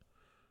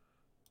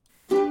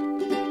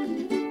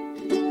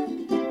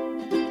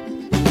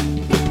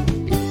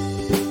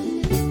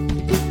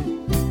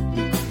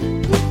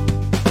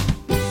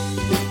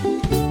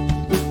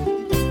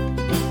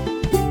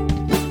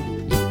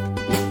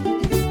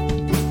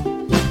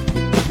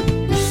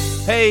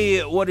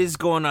Hey, what is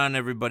going on,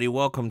 everybody?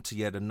 Welcome to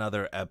yet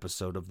another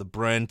episode of the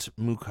Brent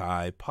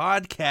Mukai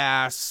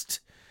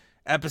podcast.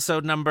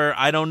 Episode number,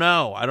 I don't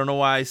know. I don't know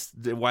why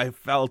I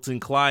felt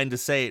inclined to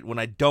say it when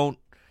I don't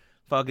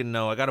fucking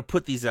know. I got to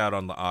put these out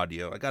on the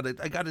audio. I got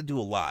to do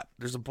a lot.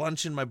 There's a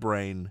bunch in my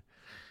brain.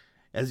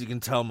 As you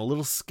can tell, I'm a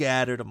little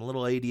scattered. I'm a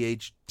little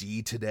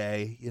ADHD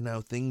today. You know,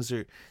 things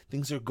are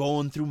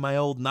going through my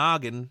old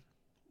noggin.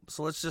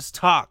 So let's just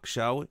talk,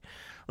 shall we?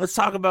 Let's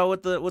talk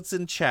about what's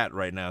in chat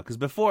right now. Because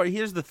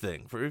here's the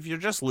thing. If you're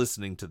just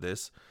listening to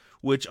this,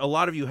 which a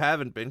lot of you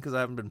haven't been, because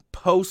I haven't been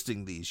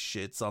posting these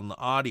shits on the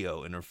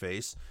audio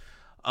interface.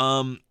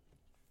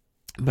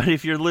 But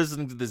if you're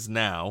listening to this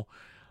now,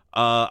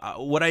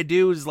 what I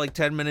do is like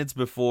 10 minutes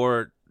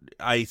before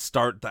I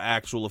start the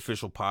actual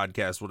official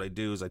podcast, what I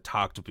do is I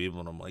talk to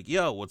people and I'm like,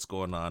 yo, what's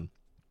going on?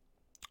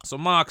 So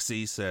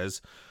Moxie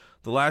says,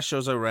 the last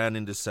shows I ran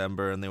in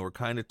December and they were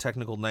kind of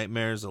technical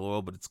nightmares,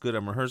 lol, but it's good.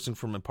 I'm rehearsing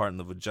for my part in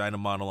the Vagina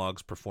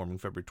Monologues, performing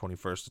February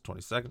 21st to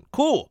 22nd.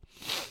 Cool.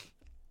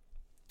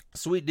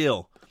 Sweet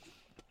deal.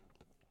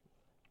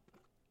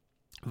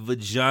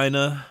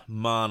 Vagina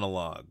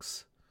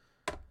Monologues.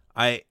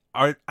 I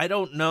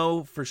don't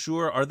know for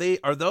sure. Are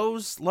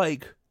those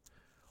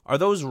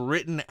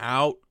written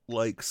out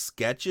like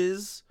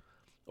sketches,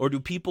 or do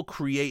people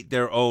create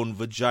their own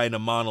vagina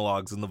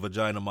monologues? And the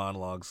Vagina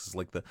Monologues is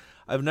like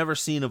I've never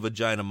seen a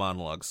Vagina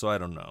Monologue, so I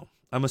don't know.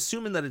 I'm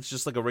assuming that it's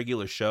just like a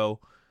regular show,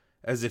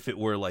 as if it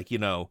were like, you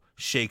know,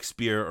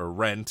 Shakespeare or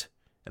Rent,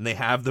 and they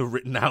have the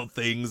written out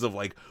things of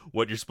like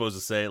what you're supposed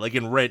to say. Like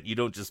in Rent, you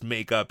don't just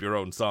make up your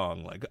own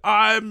song. Like,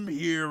 I'm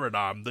here and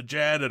I'm the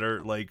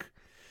janitor. Like,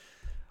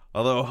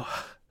 although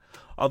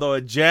a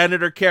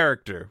janitor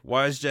character,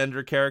 wise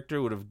janitor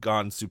character, would have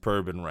gone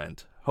superb in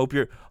Rent. Hope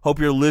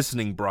you're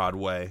listening,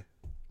 Broadway,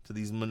 to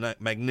these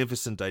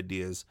magnificent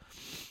ideas.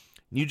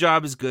 New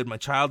job is good. My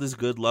child is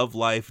good. Love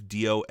life.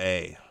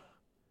 DOA.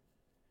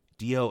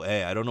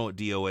 DOA. I don't know what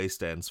DOA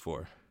stands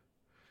for.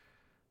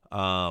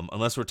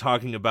 Unless we're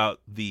talking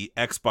about the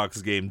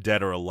Xbox game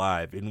Dead or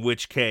Alive, in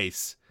which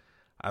case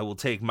I will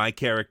take my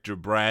character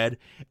Brad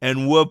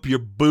and whoop your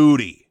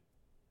booty.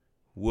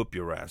 Whoop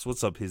your ass.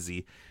 What's up,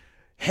 Hizzy?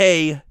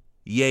 Hey,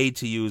 yay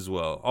to you as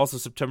well. Also,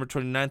 September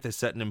 29th, I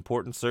set an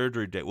important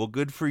surgery date. Well,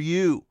 good for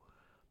you,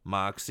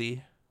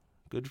 Moxie.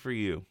 Good for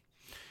you.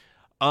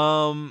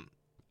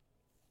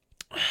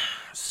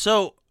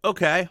 So,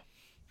 okay.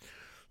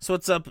 So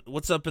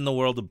what's up in the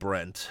world of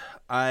Brent?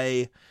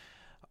 I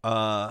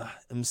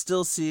am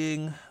still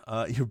seeing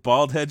your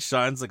bald head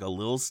shines like a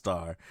little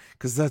star,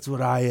 because that's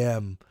what I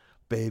am,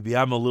 baby.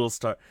 I'm a little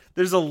star.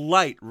 There's a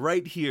light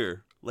right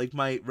here, like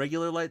my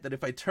regular light, that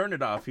if I turn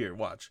it off, here,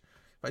 watch.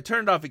 If I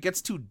turn it off, it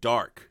gets too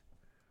dark,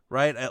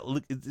 right?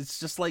 It's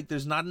just like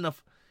there's not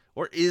enough,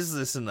 or is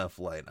this enough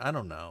light? I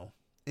don't know.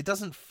 It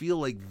doesn't feel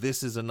like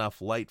this is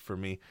enough light for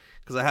me,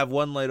 because I have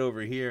one light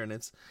over here, and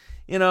it's,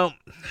 you know,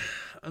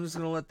 I'm just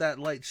going to let that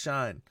light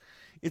shine.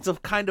 It's a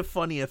kind of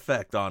funny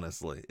effect,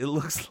 honestly. It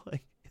looks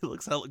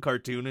hella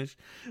cartoonish,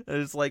 and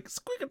it's like,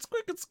 squicket,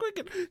 squicket,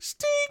 squicket,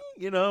 sting,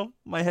 you know?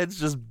 My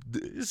head's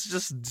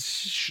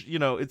you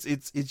know,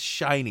 it's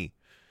shiny.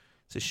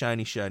 It's a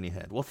shiny, shiny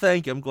head. Well,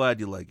 thank you. I'm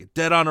glad you like it.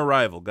 Dead on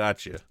Arrival.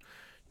 Gotcha.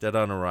 Dead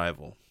on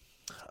Arrival.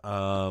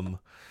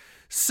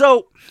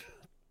 So,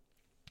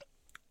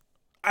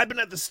 I've been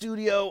at the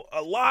studio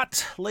a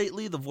lot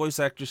lately, the Voice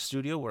Actors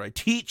Studio, where I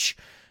teach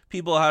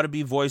people how to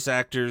be voice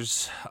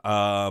actors,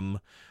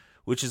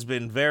 which has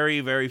been very,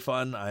 very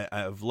fun.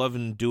 I've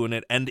loved doing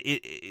it. And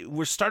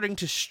we're starting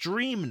to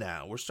stream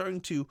now. We're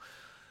starting to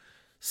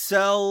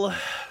sell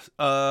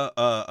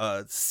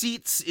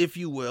seats, if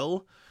you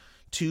will,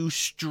 to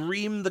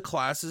stream the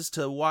classes,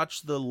 to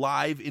watch the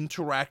live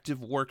interactive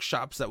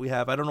workshops that we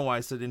have. I don't know why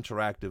I said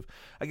interactive.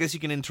 I guess you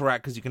can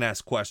interact because you can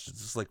ask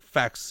questions. It's like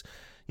facts.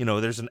 You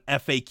know, there's an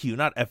FAQ,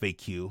 not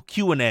FAQ,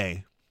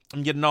 Q&A.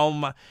 I'm getting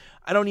I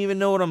don't even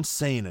know what I'm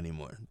saying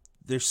anymore.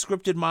 There's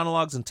scripted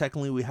monologues, and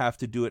technically we have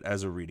to do it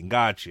as a reading.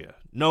 Gotcha.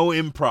 No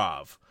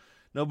improv.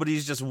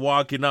 Nobody's just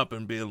walking up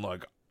and being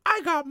like,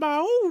 I got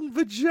my own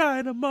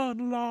vagina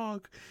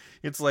monologue.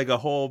 It's like a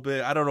whole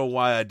bit. I don't know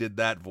why I did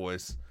that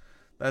voice.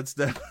 That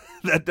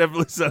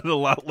definitely sounded a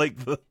lot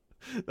like the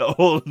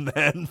old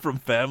man from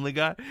Family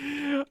Guy.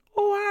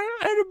 Oh,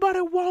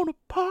 anybody want a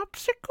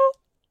popsicle?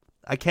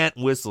 I can't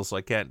whistle, so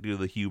I can't do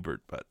the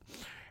Hubert, but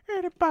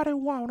anybody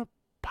want a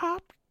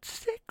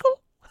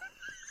popsicle?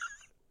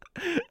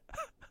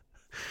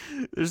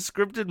 There's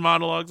scripted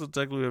monologues, so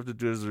technically we have to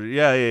do this.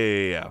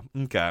 Yeah.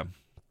 Okay.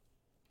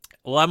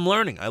 Well, I'm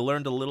learning. I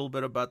learned a little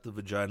bit about the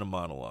Vagina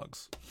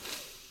Monologues.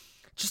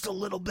 Just a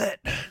little bit.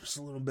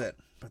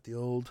 About the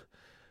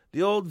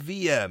old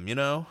VM, you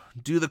know?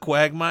 Do the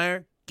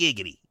Quagmire?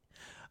 Giggity.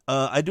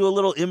 I do a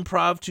little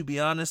improv, to be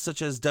honest,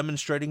 such as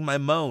demonstrating my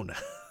moan.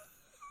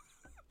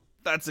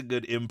 That's a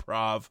good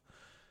improv.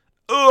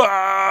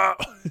 I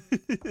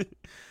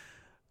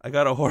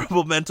got a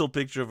horrible mental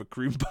picture of a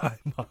cream pie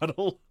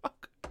model.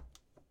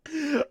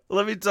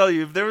 Let me tell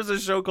you, if there was a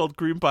show called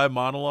Cream Pie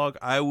Monologue,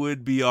 I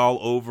would be all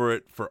over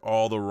it for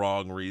all the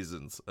wrong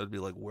reasons. I'd be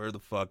like, where the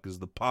fuck is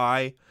the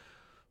pie?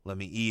 Let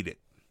me eat it.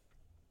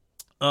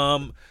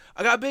 I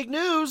got big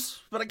news,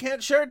 but I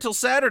can't share it till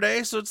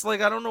Saturday, so it's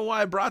like I don't know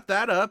why I brought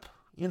that up.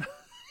 You know,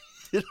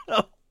 you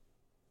know.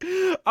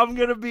 I'm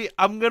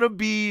gonna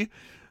be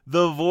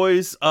the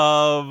voice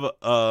of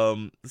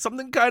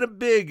something kind of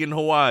big in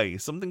Hawaii.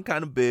 Something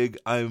kind of big.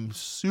 I'm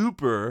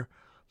super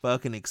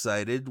fucking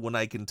excited when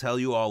I can tell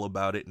you all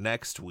about it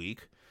next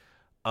week.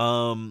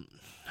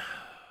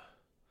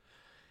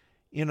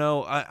 You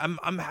know,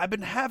 I've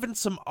been having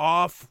some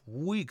off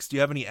weeks. Do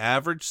you have any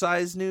average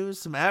size news?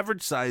 Some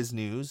average size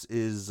news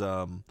is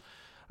I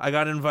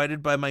got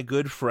invited by my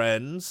good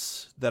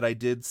friends that I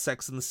did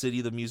Sex and the City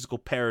the musical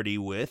parody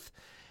with,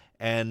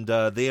 and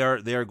they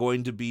are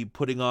going to be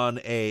putting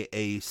on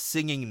a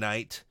singing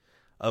night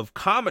of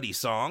comedy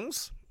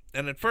songs.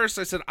 And at first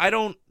I said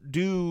I'm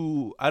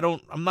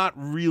not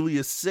really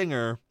a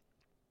singer.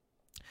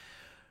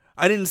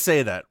 I didn't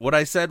say that. What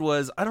I said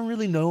was, I don't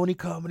really know any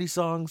comedy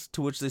songs,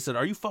 to which they said,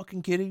 are you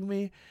fucking kidding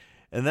me?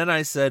 And then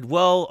I said,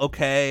 well,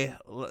 okay,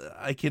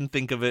 I can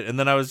think of it. And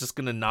then I was just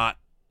going to not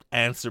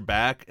answer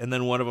back. And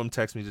then one of them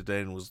texted me today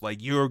and was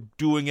like, you're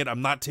doing it.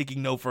 I'm not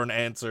taking no for an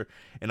answer.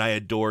 And I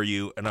adore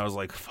you. And I was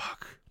like,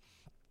 fuck.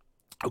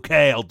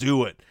 Okay, I'll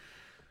do it.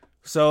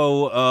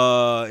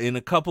 So in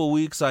a couple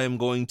weeks, I am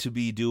going to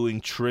be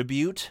doing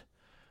Tribute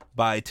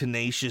by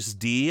Tenacious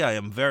D. I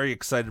am very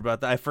excited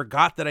about that. I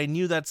forgot that I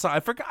knew that song.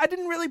 I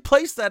didn't really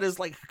place that as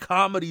like a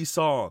comedy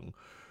song,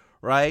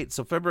 right?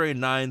 So February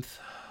 9th,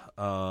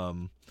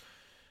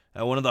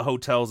 at one of the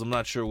hotels, I'm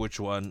not sure which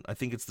one. I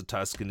think it's the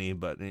Tuscany,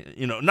 but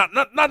you know,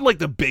 not like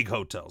the big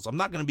hotels. I'm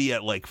not going to be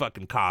at like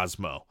fucking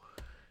Cosmo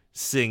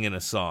singing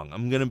a song.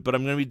 I'm going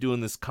to be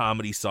doing this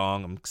comedy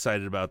song. I'm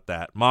excited about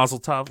that. Mazel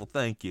tov. Well,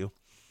 thank you.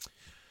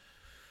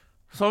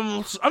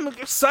 So I'm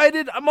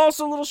excited. I'm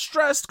also a little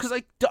stressed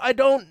because I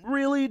don't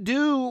really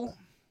do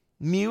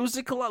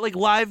music a lot, like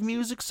live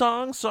music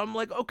songs. So I'm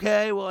like,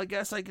 okay, well, I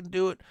guess I can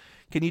do it.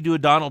 Can you do a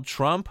Donald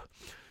Trump?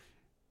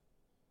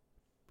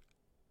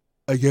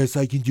 I guess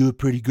I can do a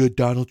pretty good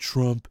Donald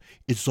Trump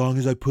as long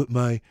as I put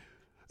my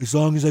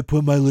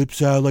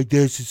lips out like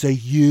this and say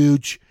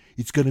huge.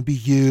 It's gonna be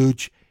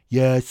huge.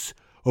 Yes.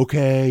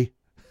 Okay.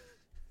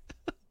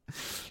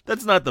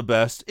 That's not the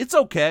best. It's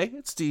okay.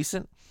 It's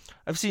decent.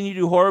 I've seen you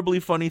do horribly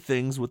funny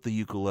things with the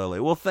ukulele.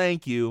 Well,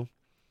 thank you.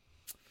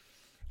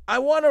 I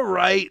want to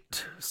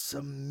write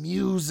some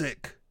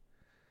music.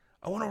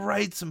 I want to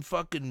write some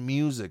fucking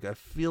music. I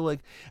feel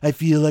like I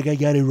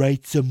got to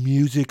write some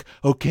music,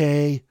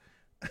 okay?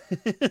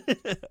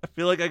 I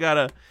feel like I got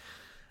to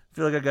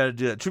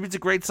do that. Tribute's a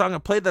great song. I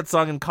played that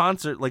song in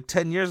concert like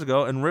 10 years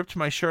ago and ripped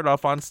my shirt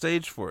off on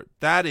stage for it.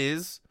 That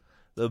is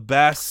the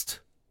best.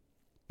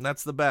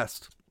 That's the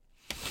best.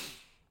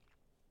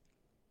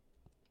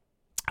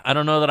 I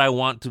don't know that I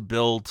want to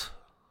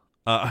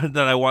that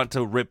I want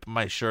to rip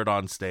my shirt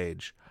on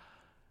stage.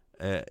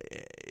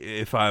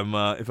 If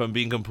I'm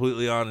being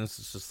completely honest,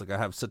 it's just like I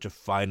have such a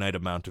finite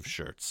amount of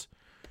shirts,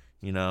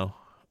 you know.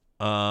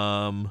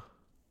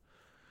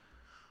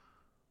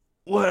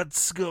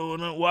 What's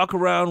going on? Walk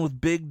around with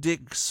big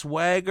dick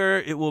swagger.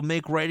 It will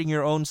make writing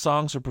your own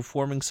songs or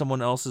performing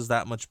someone else's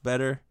that much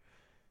better.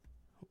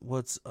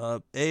 What's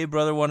up? Hey,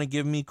 brother, want to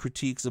give me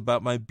critiques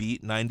about my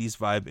beat 90s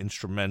vibe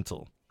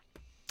instrumental?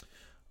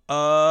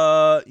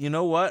 You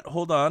know what?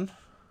 Hold on.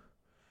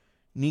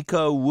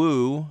 Nico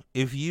Wu,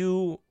 if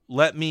you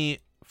let me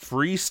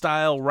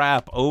freestyle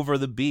rap over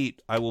the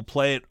beat, I will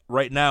play it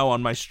right now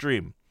on my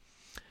stream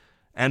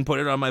and put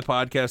it on my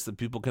podcast that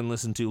people can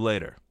listen to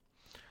later.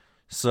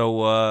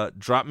 So,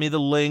 drop me the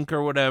link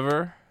or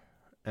whatever,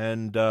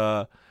 and,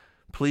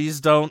 please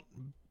don't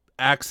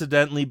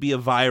accidentally be a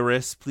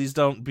virus. Please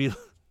don't be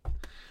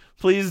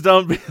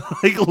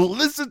like,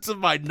 listen to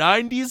my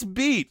 90s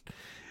beat.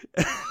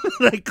 And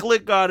I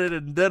click on it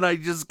and then I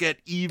just get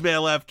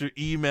email after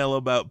email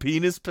about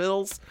penis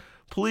pills.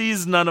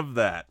 Please, none of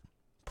that.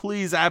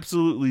 Please,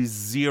 absolutely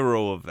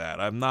zero of that.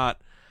 I'm not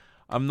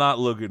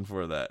looking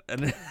for that.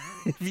 And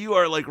if you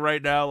are like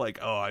right now, like,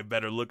 oh, I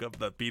better look up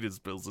the penis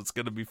pills, it's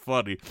gonna be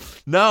funny.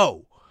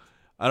 No,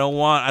 I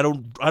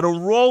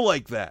don't roll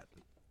like that.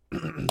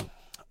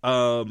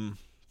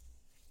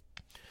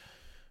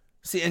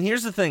 See, and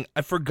here's the thing.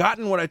 I've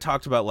forgotten what I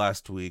talked about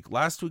last week.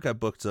 Last week I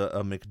booked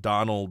a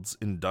McDonald's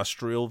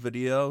industrial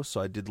video, so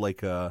I did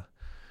like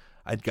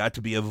I'd got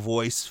to be a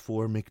voice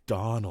for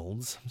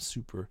McDonald's. I'm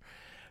super,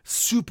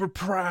 super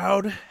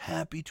proud,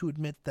 happy to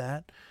admit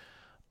that.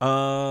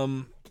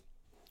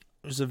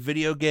 There's a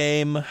video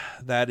game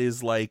that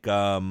is like,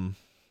 there's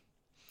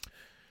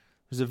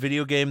a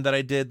video game that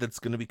I did that's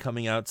going to be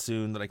coming out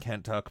soon that I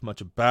can't talk much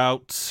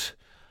about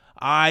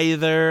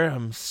either.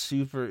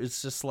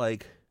 It's just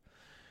like,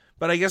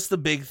 but I guess the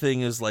big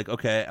thing is like,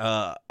 okay,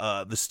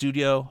 the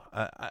studio,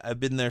 I've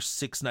been there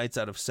 6 nights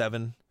out of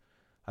 7.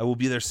 I will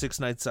be there 6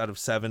 nights out of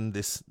 7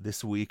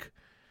 this week,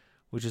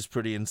 which is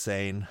pretty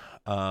insane.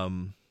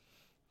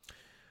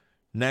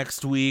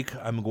 Next week,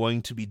 I'm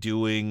going to be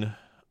doing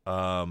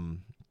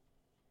some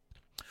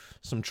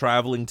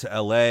traveling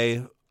to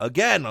LA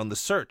again on the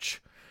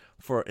search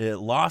for a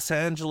Los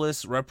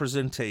Angeles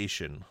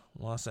representation.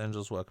 Los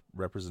Angeles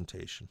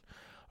representation.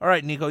 All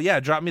right, Nico. Yeah,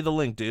 drop me the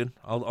link, dude.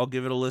 I'll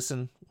give it a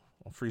listen.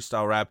 I'll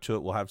freestyle rap to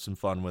it. We'll have some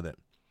fun with it.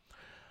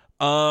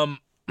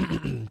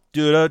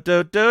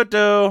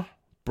 Do.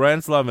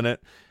 Brent's loving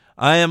it.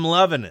 I am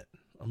loving it.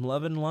 I'm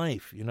loving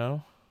life, you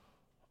know?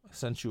 I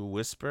sent you a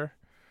whisper.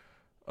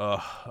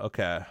 Oh,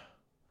 okay.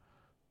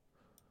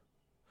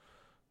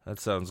 That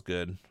sounds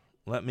good.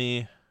 Let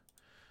me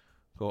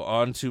go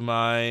on to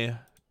my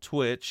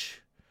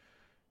Twitch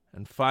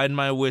and find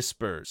my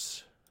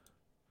whispers.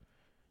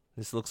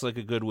 This looks like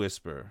a good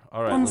whisper.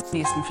 All right. Im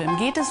nächsten Film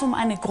geht es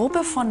eine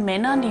Gruppe von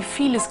Männern, die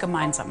vieles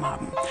gemeinsam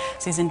haben.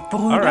 Sie sind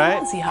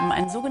Brüder, sie haben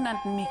einen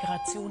sogenannten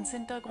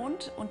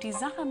Migrationshintergrund und die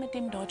Sache mit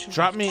dem deutschen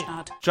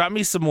Rechtsstaat. Drop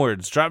me some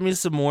words. Drop me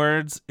some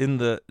words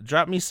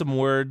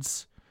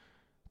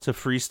to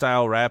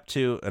freestyle rap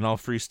to, and I'll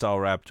freestyle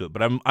rap to it.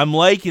 But I'm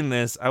liking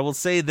this. I will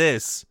say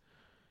this.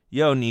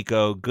 Yo,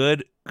 Nico,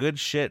 good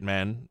shit,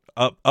 man.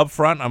 Up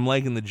front, I'm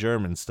liking the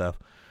German stuff.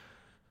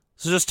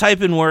 So just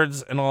type in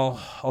words, and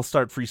I'll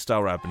start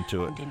freestyle rapping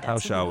to it. How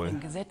shall we?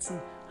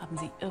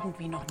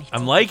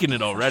 I'm liking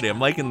it already. I'm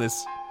liking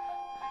this.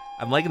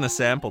 I'm liking the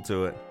sample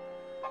to it.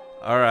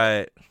 All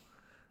right.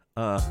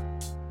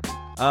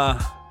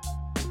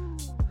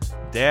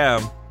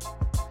 Damn.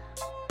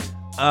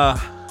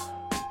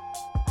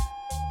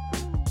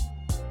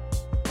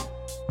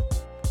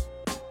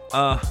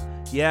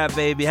 Yeah,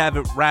 baby,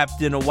 haven't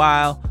rapped in a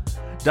while.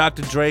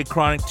 Dr. Dre,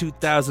 Chronic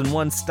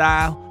 2001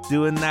 style.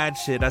 Doing that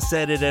shit. I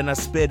said it and I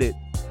spit it.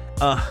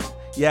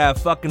 Yeah,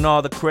 fucking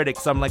all the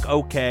critics. I'm like,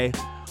 okay.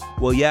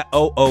 Well, yeah,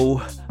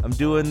 I'm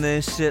doing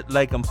this shit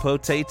like I'm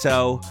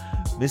Potato.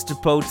 Mr.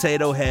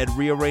 Potato Head,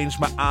 rearrange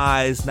my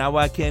eyes. Now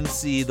I can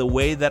see the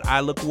way that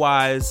I look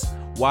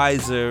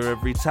wiser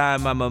every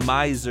time I'm a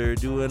miser,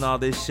 doing all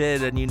this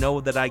shit, and you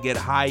know that I get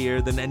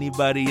higher than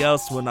anybody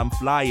else when I'm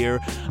flyer.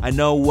 I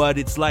know what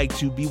it's like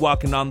to be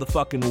walking on the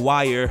fucking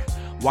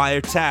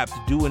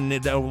wiretapped, doing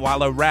it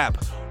while I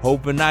rap,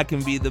 hoping I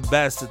can be the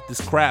best at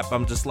this crap.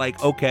 I'm just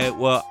like, okay,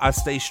 well, I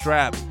stay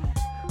strapped,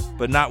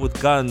 but not with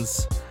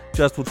guns,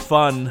 just with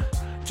funds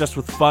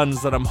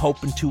that I'm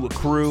hoping to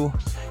accrue.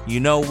 You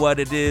know what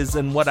it is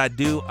and what I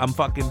do. I'm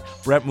fucking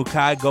Brent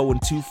Mukai going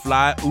to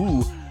fly.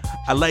 Ooh,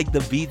 I like the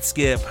beat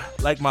skip,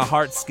 like my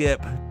heart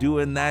skip,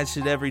 doing that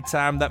shit every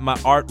time that my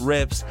art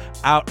rips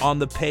out on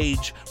the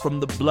page from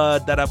the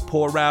blood that I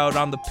pour out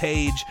on the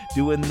page,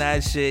 doing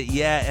that shit,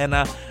 yeah, and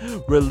I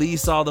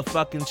release all the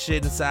fucking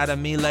shit inside of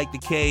me like the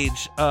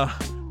cage,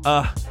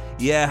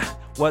 yeah,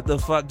 what the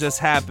fuck just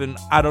happened?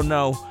 I don't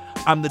know.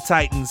 I'm the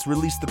Titans,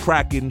 release the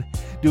Kraken,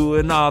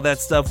 doing all that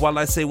stuff while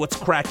I say what's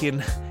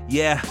cracking,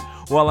 yeah.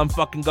 While I'm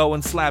fucking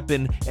going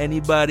slapping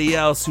anybody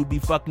else who be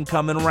fucking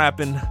coming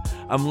rapping.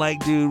 I'm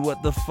like, dude,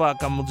 what the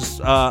fuck? I'm just,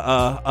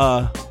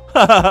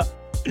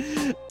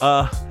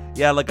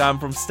 yeah, like I'm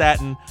from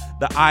Staten,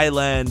 the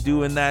island,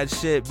 doing that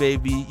shit,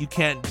 baby. You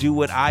can't do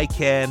what I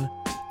can.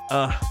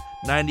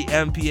 90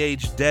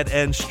 mph, dead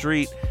end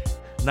street,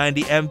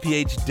 90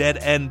 mph, dead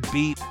end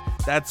beat.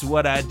 That's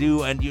what I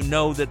do, and you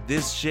know that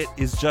this shit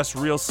is just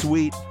real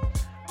sweet.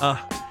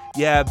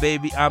 Yeah,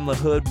 baby, I'm the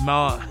hood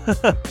ma.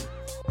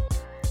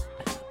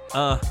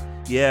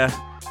 Yeah,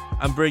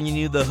 I'm bringing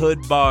you the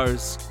hood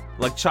bars,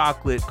 like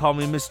chocolate, call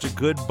me Mr.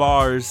 Good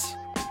Bars.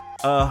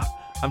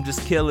 I'm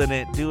just killing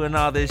it, doing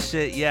all this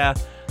shit, yeah,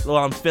 well,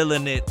 I'm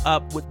filling it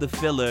up with the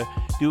filler,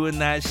 doing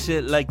that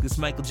shit like this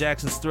Michael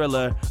Jackson's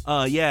Thriller,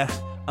 yeah,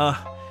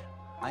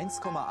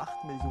 1,8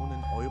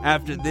 Millionen Euro.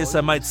 After this,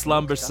 I might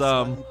slumber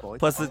some.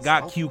 Plus, it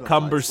got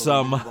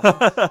cucumbersome.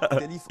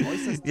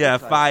 Yeah,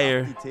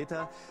 fire.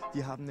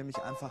 Die haben nämlich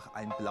einfach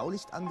ein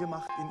Blaulicht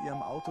angemacht in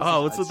ihrem Auto.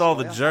 Oh, what's with all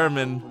the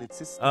Germany?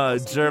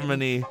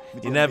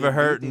 You never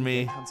heard of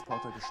me.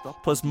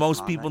 Plus,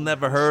 most people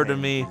never heard of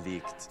me.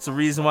 It's the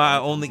reason why I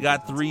only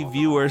got 3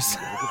 viewers.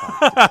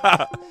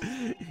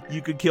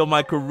 You could kill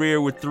my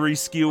career with 3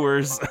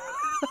 skewers.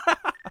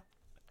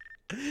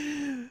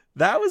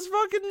 That was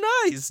fucking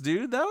nice,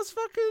 dude. That's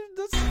fucking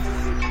good.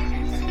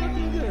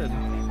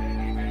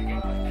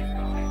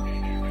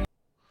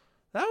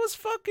 That was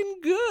fucking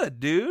good,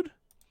 dude.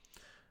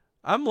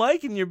 I'm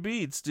liking your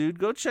beats, dude.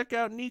 Go check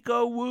out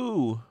Nico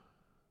Woo.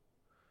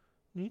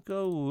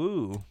 Nico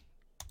Woo.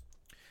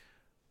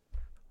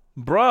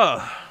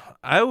 Bruh,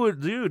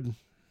 dude.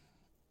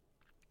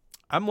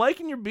 I'm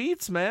liking your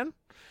beats, man.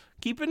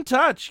 Keep in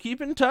touch.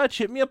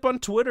 Hit me up on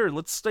Twitter.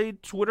 Let's stay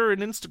Twitter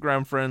and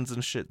Instagram friends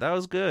and shit. That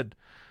was good.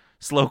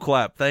 Slow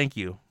clap. Thank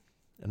you.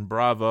 And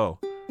bravo.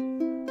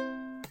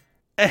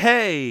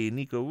 Hey,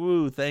 Nico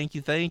Woo. Thank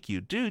you.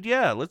 Dude,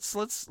 yeah,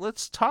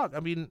 let's talk. I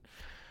mean,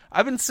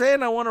 I've been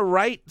saying I want to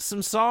write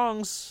some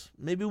songs.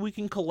 Maybe we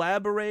can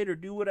collaborate or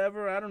do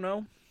whatever. I don't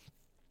know.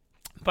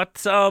 But,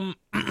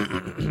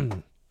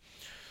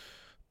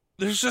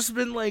 there's just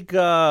been like,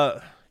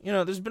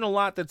 there's been a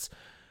lot that's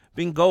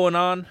been going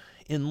on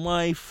in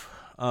life.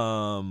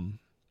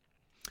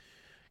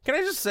 Can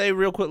I just say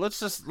real quick? Let's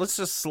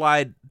just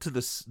slide to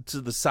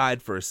the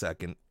side for a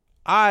second.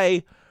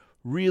 I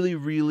really,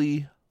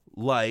 really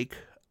like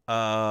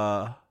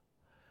that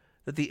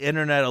the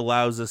internet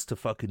allows us to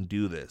fucking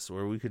do this,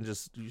 where we can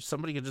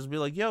somebody can just be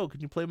like, "Yo,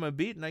 can you play my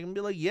beat?" And I can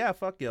be like, "Yeah,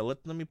 fuck yeah,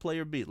 let me play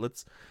your beat.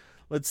 Let's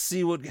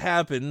see what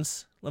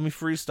happens. Let me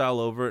freestyle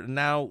over it." And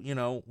now,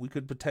 we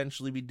could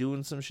potentially be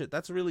doing some shit.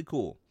 That's really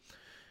cool.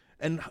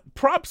 And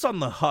props on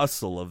the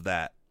hustle of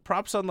that.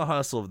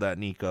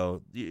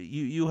 Nico.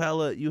 You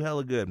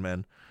hella good,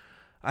 man.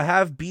 I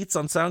have beats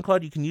on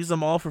SoundCloud. You can use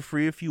them all for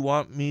free if you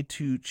want me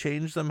to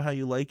change them how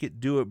you like it.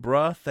 Do it,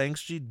 bruh.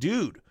 Thanks, G.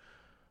 Dude,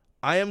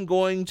 I am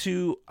going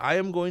to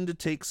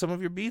take some of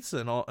your beats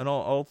and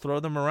I'll throw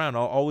them around.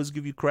 I'll always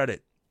give you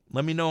credit.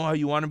 Let me know how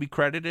you want to be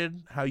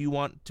credited, how you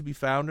want to be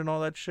found, and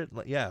all that shit.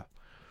 Yeah,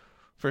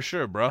 for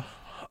sure, bro.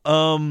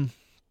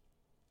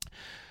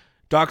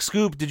 Doc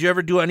Scoop, did you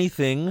ever do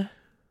anything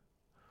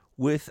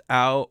with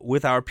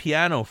our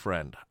piano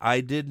friend?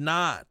 I did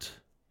not.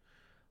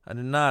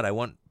 I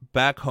went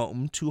back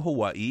home to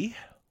Hawaii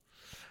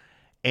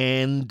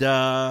and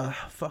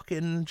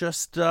fucking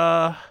just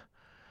I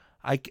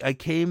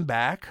came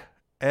back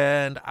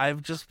and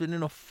I've just been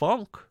in a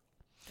funk.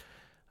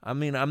 I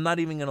mean, I'm not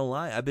even gonna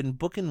lie. I've been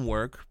booking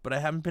work, but I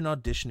haven't been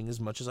auditioning as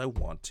much as I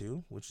want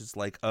to, which is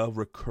like a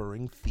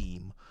recurring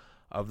theme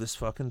of this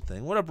fucking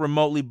thing. What up,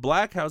 Remotely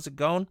Black? How's it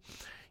going?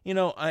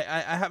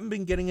 I haven't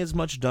been getting as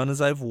much done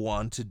as I've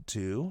wanted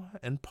to,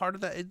 and part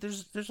of that,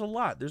 there's a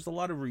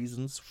lot of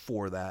reasons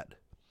for that.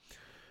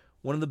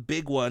 One of the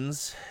big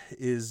ones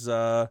is,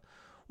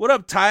 what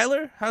up,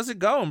 Tyler? How's it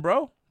going,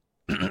 bro?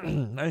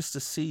 Nice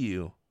to see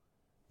you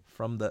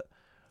from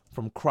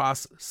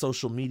cross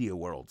social media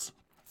worlds.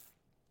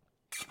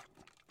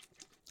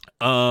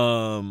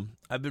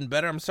 I've been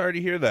better. I'm sorry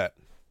to hear that.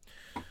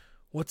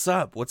 What's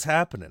up? What's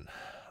happening?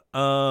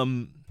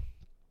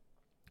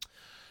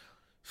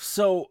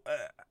 So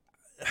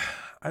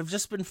I've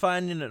just been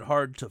finding it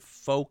hard to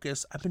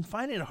focus. I've been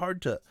finding it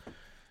hard to,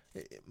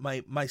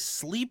 my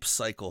sleep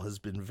cycle has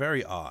been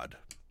very odd,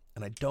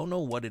 and I don't know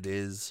what it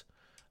is.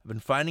 I've been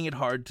finding it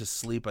hard to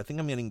sleep. I think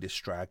I'm getting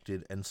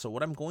distracted. And so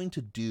what I'm going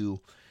to do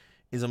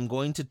is I'm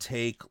going to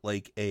take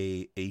like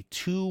a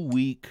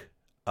 2-week,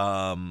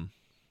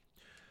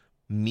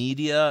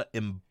 media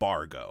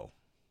embargo,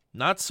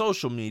 not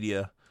social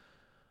media,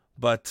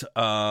 but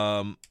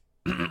I'm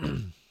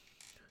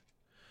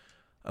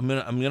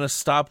gonna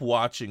stop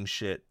watching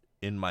shit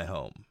in my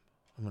home.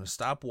 I'm gonna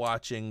stop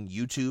watching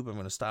YouTube. I'm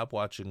gonna stop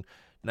watching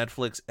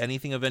Netflix,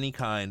 anything of any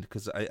kind,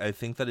 because I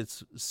think that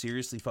it's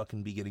seriously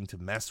fucking beginning to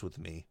mess with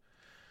me.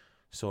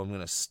 So I'm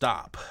gonna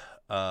stop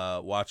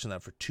watching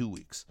that for 2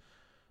 weeks,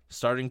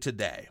 starting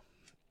today.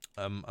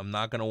 I'm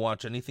not gonna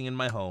watch anything in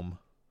my home.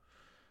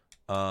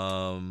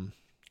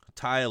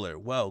 Tyler,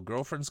 well,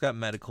 girlfriend's got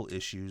medical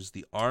issues.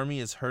 The army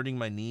is hurting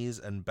my knees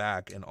and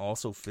back, and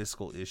also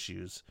fiscal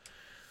issues.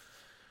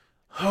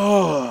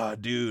 Oh,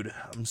 dude,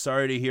 I'm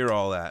sorry to hear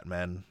all that,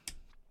 man.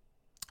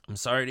 I'm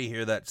sorry to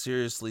hear that.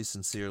 Seriously,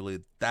 sincerely,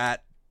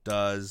 that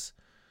does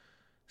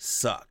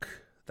suck.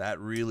 That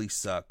really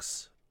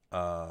sucks.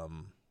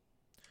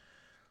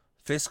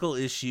 Fiscal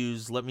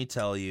issues, let me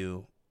tell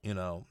you,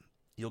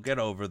 you'll get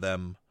over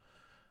them.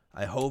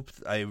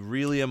 I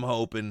really am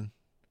hoping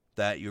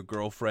that your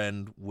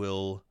girlfriend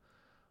will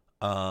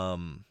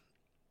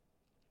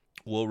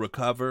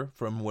recover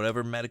from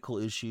whatever medical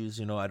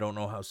issues. I don't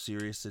know how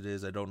serious it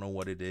is. I don't know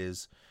what it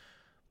is.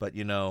 But,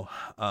 and the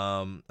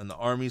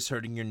army's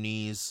hurting your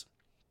knees.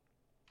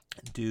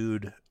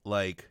 Dude,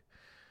 like,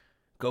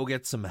 go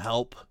get some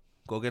help.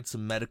 Go get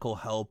some medical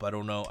help. I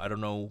don't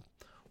know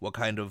what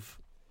kind of,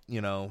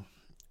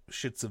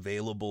 shit's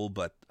available,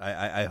 but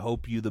I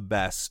hope you the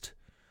best.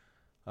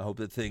 I hope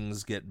that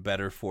things get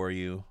better for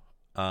you.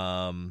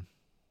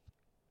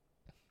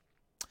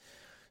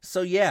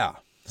 So yeah,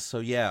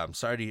 I'm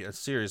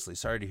seriously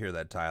sorry to hear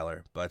that,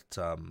 Tyler, but,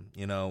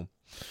 you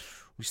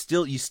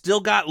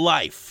still got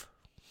life.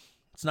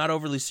 It's not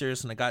overly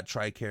serious, and I got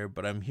TRICARE,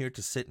 but I'm here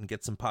to sit and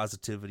get some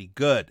positivity.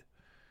 Good.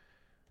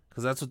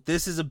 Because that's what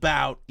this is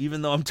about,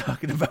 even though I'm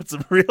talking about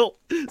some real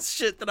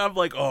shit that I'm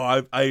like,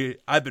 oh,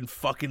 I've been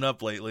fucking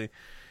up lately.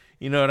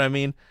 You know what I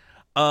mean?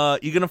 You're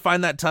going to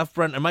find that tough,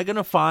 Brent? Am I going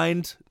to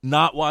find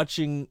not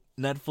watching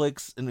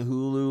Netflix and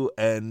Hulu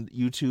and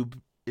YouTube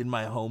in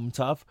my home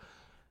tough?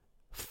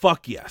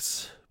 Fuck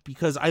yes.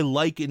 Because I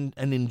like and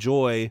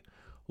enjoy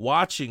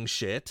watching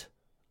shit.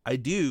 I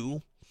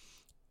do.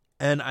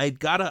 And I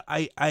gotta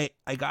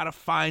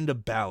find a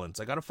balance.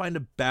 I gotta find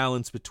a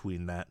balance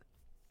between that.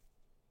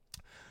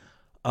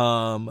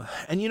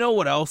 And you know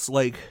what else?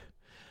 Like,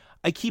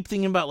 I keep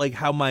thinking about like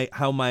how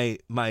my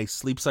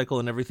sleep cycle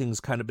and everything's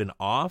kind of been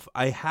off.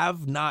 I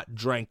have not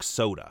drank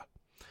soda.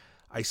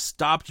 I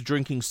stopped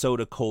drinking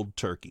soda cold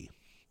turkey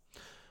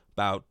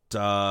about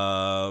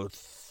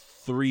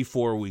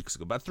 3-4 weeks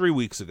ago. About 3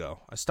 weeks ago,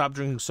 I stopped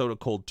drinking soda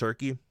cold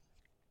turkey.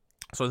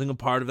 So I think a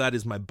part of that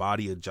is my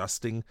body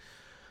adjusting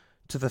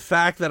to the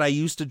fact that I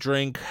used to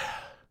drink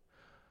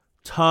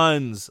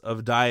tons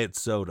of diet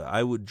soda.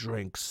 I would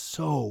drink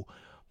so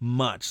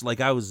much. Like,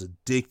 I was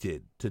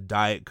addicted to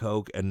Diet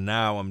Coke, and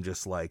now I'm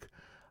just like,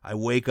 I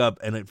wake up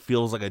and it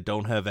feels like I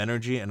don't have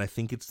energy, and I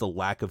think it's the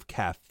lack of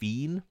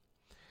caffeine,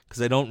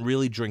 because I don't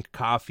really drink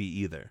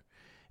coffee either.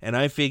 And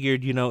I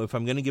figured, if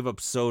I'm going to give up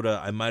soda,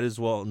 I might as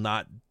well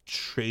not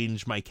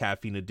change my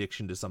caffeine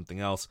addiction to something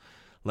else.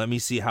 Let me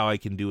see how I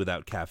can do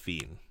without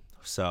caffeine.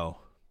 So,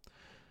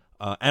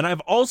 and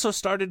I've also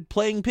started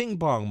playing ping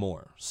pong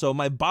more. So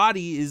my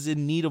body is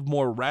in need of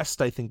more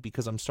rest, I think,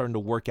 because I'm starting to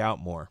work out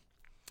more.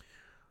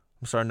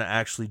 I'm starting to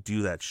actually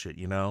do that shit,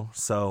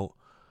 So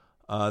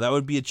that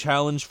would be a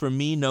challenge for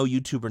me. No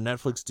YouTube or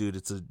Netflix, dude.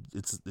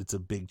 It's a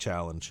big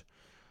challenge.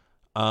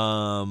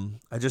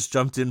 I just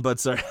jumped in,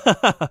 but sorry.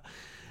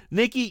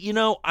 Nikki,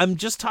 I'm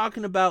just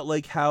talking about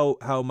like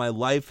how my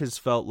life has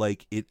felt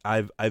like it.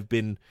 I've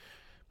been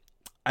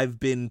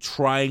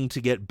trying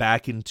to get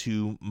back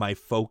into my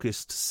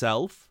focused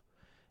self,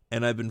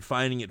 and I've been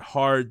finding it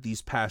hard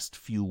these past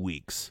few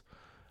weeks.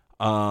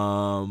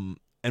 And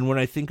when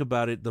I think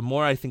about it, the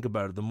more I think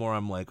about it, the more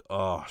I'm like,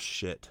 oh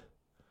shit.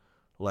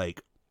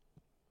 Like,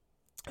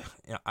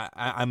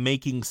 I'm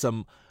making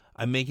some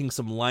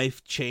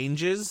life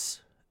changes,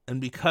 and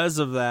because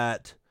of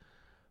that,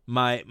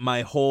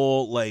 my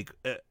whole like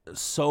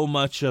so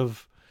much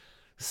of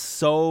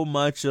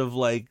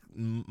like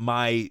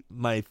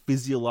my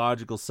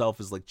physiological self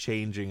is like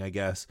changing, I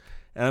guess,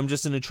 and I'm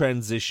just in a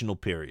transitional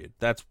period.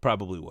 That's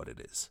probably what it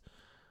is.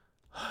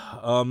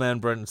 Oh man,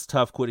 Brent, it's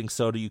tough quitting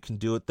soda. You can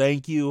do it.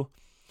 Thank you.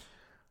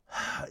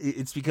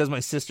 It's because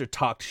my sister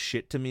talked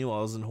shit to me while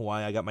I was in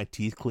Hawaii. I got my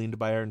teeth cleaned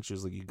by her, and she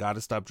was like, you got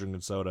to stop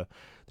drinking soda.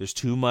 There's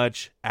too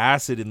much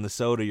acid in the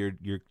soda.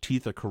 Your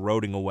teeth are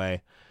corroding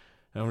away.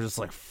 And I'm just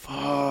like,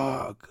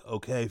 fuck.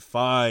 Okay,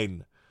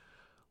 fine.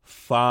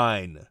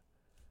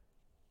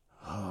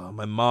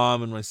 My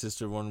mom and my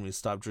sister wanted me to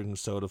stop drinking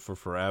soda for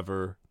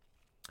forever,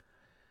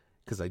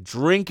 because I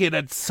drink it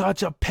at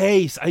such a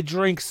pace. I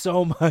drink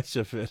so much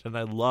of it, and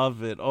I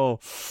love it. Oh,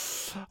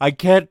 I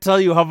can't tell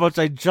you how much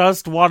I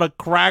just want to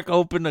crack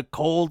open a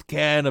cold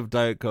can of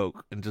Diet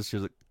Coke and just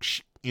hear like,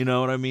 you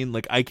know what I mean?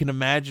 Like, I can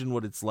imagine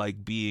what it's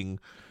like being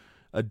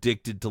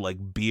addicted to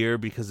like beer,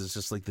 because it's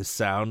just like the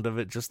sound of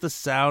it, just the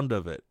sound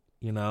of it,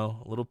 a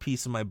little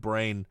piece of my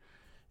brain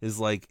is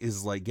like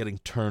getting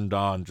turned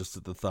on just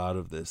at the thought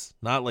of this.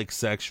 Not like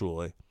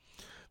sexually,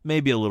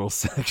 maybe a little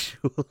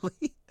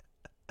sexually.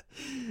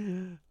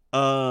 It's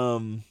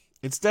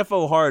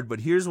defo hard,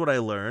 but here's what I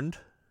learned.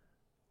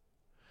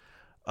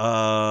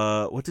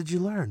 What did you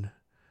learn?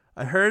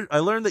 I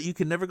learned that you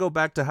can never go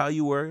back to how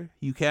you were.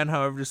 You can,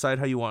 however, decide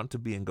how you want to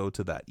be and go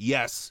to that.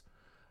 Yes.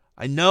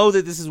 I know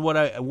that this is what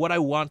I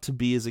want to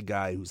be, is a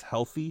guy who's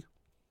healthy.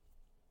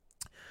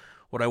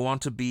 What I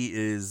want to be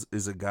is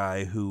a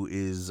guy who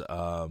is,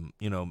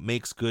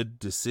 makes good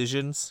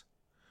decisions.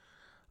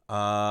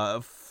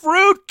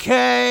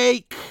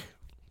 Fruitcake!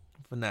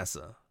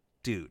 Vanessa,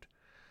 dude,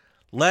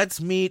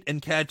 let's meet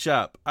and catch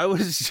up. I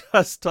was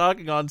just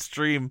talking on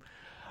stream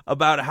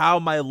about how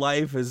my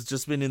life has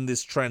just been in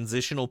this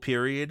transitional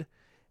period,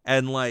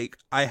 and like,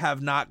 I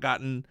have not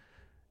gotten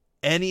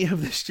any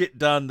of the shit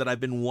done that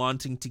I've been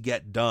wanting to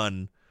get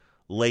done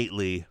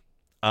lately.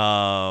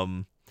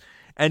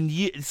 And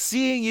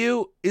seeing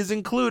you is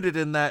included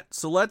in that.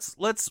 So let's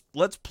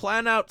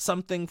plan out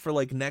something for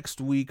like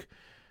next week.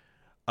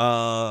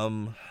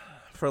 And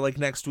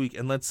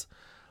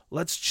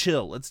let's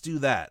chill. Let's do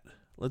that.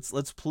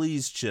 Let's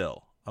please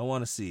chill. I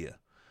want to see you.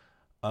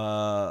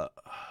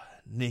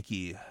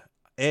 Nikki,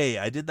 hey,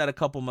 I did that a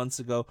couple months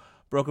ago.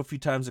 Broke a few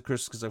times at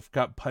Christmas because I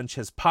forgot Punch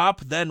has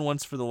pop. Then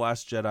once for The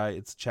Last Jedi.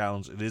 It's a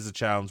challenge. It is a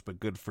challenge, but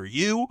good for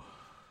you.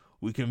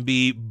 We can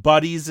be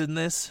buddies in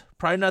this.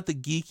 Probably not the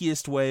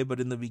geekiest way, but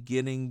in the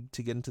beginning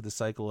to get into the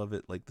cycle of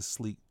it, like the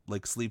sleep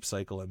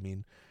cycle, I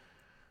mean.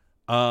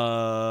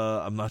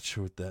 I'm not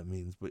sure what that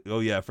means, but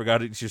oh yeah, I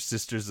forgot it's your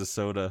sister's a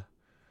soda.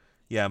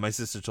 Yeah, my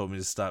sister told me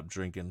to stop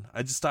drinking.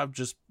 I just stopped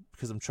just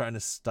because I'm trying to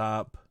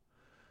stop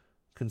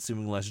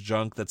consuming less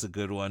junk. That's a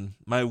good one.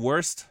 My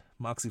worst,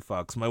 Moxie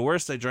Fox. My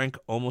worst, I drank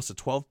almost a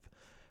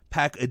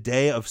 12-pack a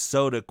day of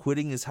soda.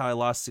 Quitting is how I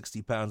lost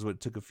 60 pounds, but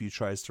it took a few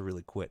tries to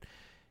really quit.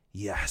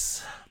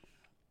 Yes,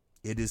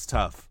 it is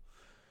tough.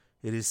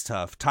 It is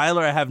tough.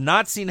 Tyler, I have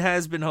not seen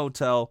Has Been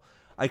Hotel.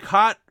 I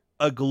caught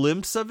a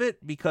glimpse of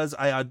it because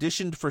I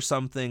auditioned for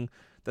something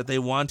that they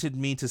wanted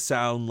me to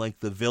sound like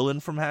the villain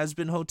from Has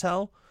Been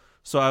Hotel.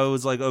 So I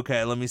was like,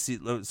 okay, let me see.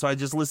 So I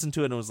just listened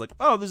to it and was like,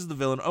 oh, this is the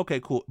villain. Okay,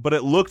 cool. But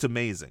it looked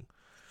amazing.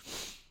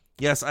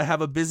 Yes, I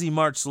have a busy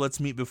March, so let's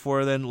meet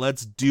before then.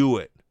 Let's do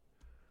it.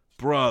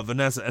 Bruh,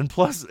 Vanessa. And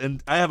plus,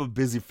 and I have a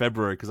busy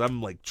February because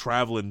I'm like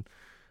traveling.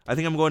 I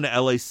think I'm going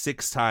to LA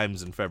 6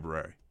 times in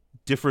February.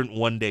 Different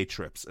one-day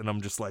trips. And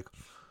I'm just like,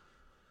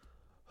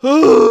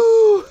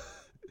 you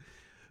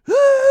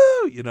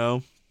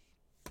know.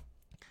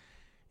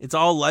 It's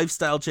all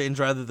lifestyle change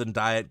rather than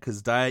diet,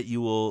 because diet you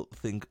will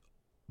think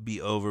be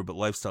over, but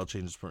lifestyle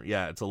change is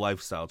it's a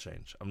lifestyle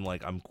change. I'm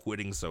like, I'm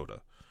quitting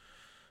soda.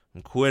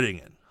 I'm quitting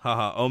it.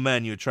 Haha. Oh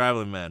man, you're a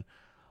traveling man.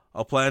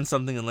 I'll plan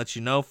something and let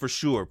you know for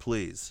sure,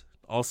 please.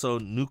 Also,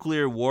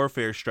 nuclear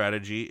warfare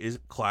strategy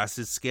class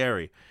is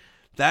scary.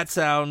 That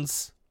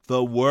sounds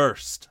the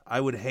worst.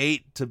 I would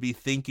hate to be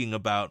thinking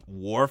about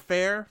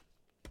warfare.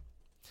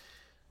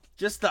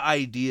 Just the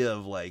idea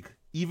of like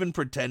even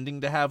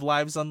pretending to have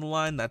lives on the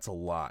line, that's a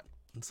lot.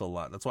 That's a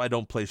lot. That's why I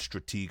don't play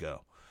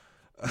Stratego.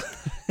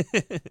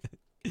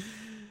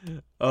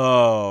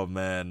 Oh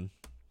man.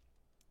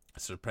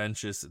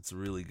 Serpentious, it's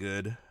really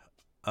good.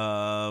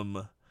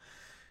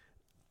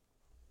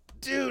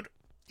 Dude,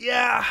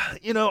 yeah,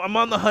 I'm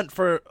on the hunt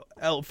for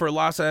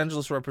Los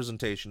Angeles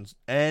representations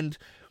and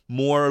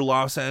more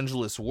Los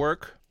Angeles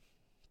work.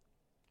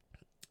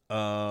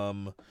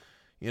 I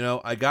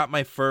got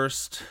my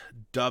first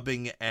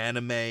dubbing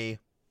anime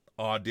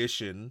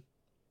audition,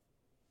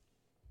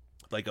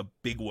 like a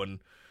big one,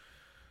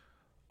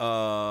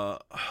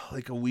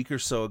 like a week or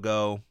so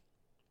ago.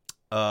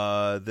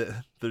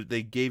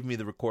 They gave me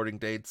the recording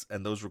dates,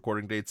 and those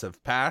recording dates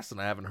have passed, and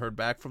I haven't heard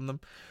back from them.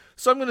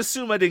 So I'm going to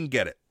assume I didn't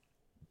get it.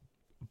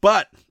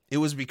 But it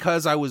was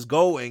because I was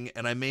going,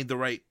 and I made the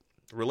right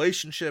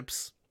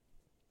relationships.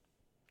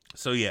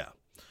 So yeah.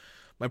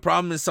 My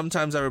problem is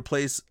sometimes I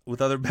replace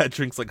with other bad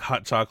drinks like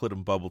hot chocolate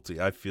and bubble tea.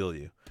 I feel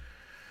you.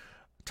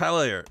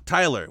 Tyler,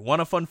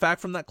 want a fun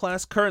fact from that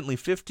class? Currently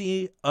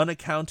 50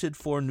 unaccounted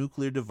for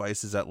nuclear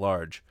devices at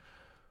large.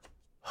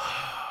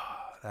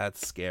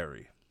 That's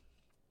scary.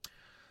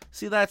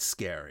 See, that's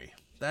scary.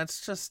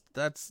 That's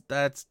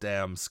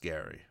damn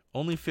scary.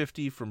 Only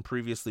 50 from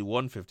previously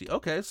 150.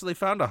 Okay, so they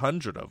found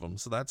 100 of them,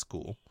 so that's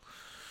cool.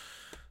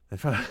 They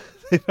found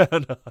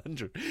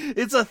 100.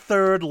 It's a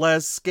third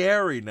less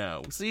scary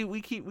now. See, we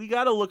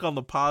got to look on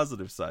the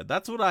positive side.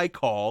 That's what I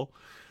call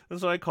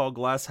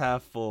glass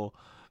half full,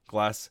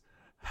 glass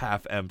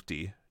half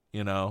empty,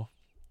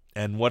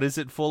 And what is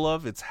it full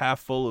of? It's half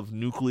full of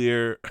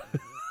nuclear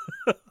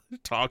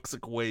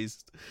toxic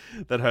waste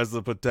that has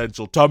the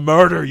potential to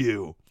murder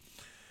you.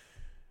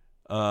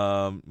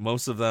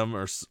 Most of them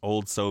are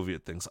old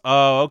Soviet things.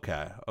 Oh,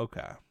 okay.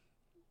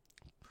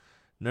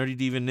 Nerdy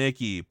Diva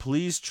Nikki,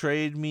 please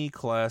trade me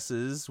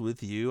classes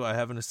with you. I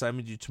have an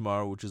assignment due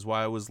tomorrow, which is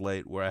why I was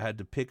late, where I had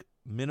to pick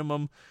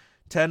minimum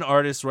 10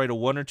 artists, write a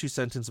 1 or 2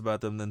 sentence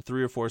about them, then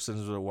 3 or 4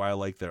 sentences about why I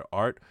like their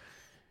art.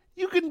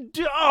 You can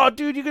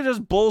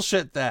just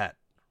bullshit that.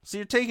 So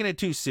you're taking it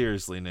too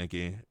seriously,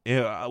 Nikki.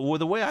 Yeah, well,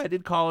 the way I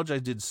did college, I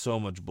did so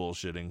much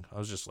bullshitting. I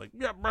was just like,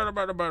 yeah,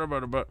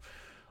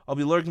 I'll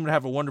be lurking to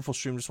have a wonderful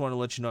stream. Just want to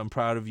let you know I'm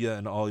proud of you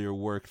and all your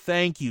work.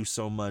 Thank you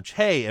so much.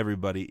 Hey,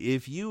 everybody,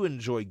 if you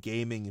enjoy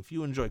gaming, if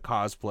you enjoy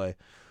cosplay,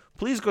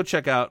 please go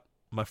check out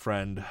my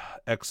friend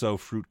XO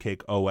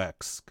Fruitcake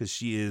OX, because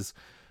she is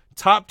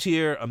top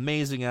tier,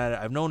 amazing at it.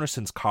 I've known her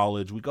since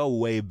college. We go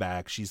way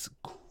back. She's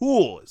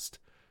coolest,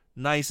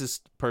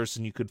 nicest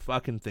person you could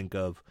fucking think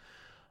of.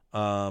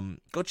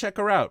 Go check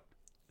her out.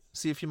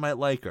 See if you might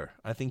like her.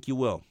 I think you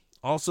will.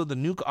 Also, the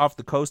nuke off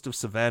the coast of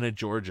Savannah,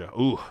 Georgia.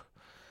 Ooh.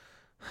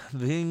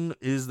 The thing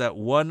is that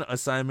one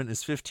assignment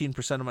is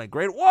 15% of my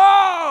grade.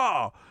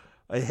 Whoa!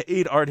 I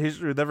hate art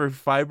history with every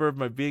fiber of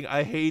my being.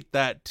 I hate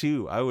that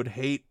too. I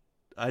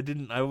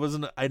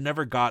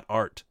never got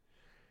art.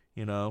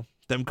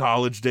 Them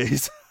college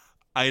days.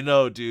 I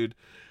know, dude.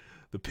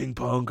 The ping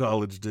pong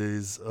college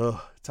days. Ugh.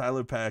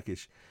 Tyler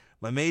Packish.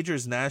 My major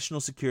is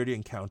national security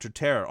and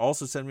counter-terror.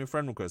 Also send me a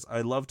friend request.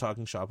 I love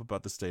talking shop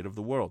about the state of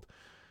the world.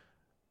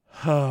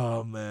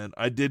 Oh, man.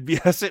 I did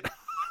BS it.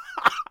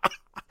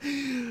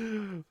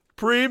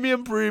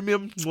 Premium,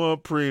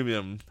 mwah,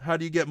 premium. How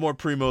do you get more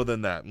primo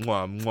than that?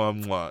 Mwah,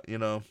 mwah,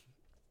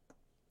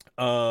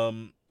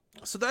 mwah,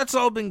 So that's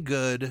all been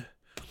good.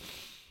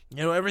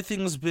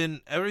 Everything's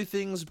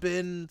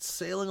been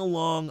sailing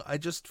along. I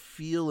just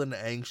feel an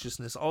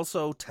anxiousness.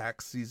 Also,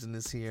 tax season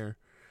is here.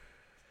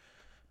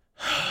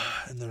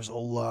 And there's a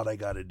lot I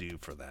got to do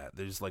for that.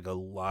 There's like a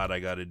lot I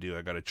got to do.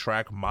 I got to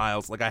track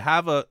miles. Like I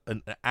have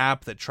an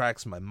app that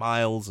tracks my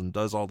miles and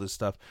does all this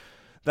stuff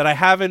that I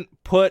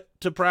haven't put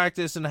to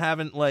practice and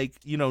haven't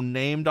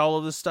named all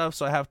of this stuff.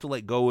 So I have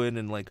to go in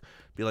and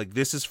be like,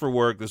 this is for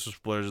work. This is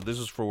pleasure. This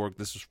is for work.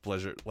 This is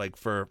pleasure.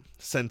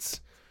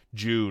 Since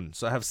June.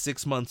 So I have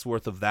 6 months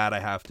worth of that I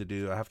have to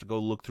do. I have to go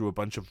look through a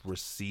bunch of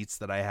receipts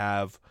that I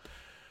have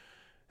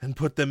and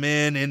put them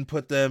in,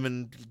 input them,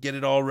 and get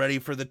it all ready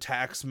for the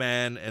tax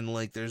man. And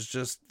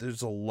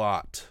there's a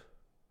lot.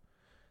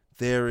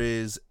 There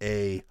is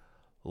a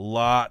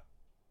lot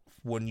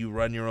when you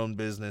run your own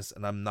business,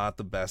 and I'm not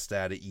the best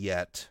at it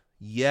yet.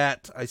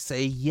 I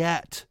say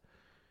yet,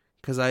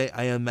 because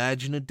I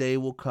imagine a day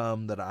will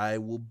come that I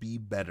will be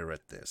better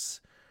at this,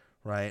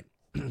 right?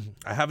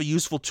 I have a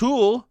useful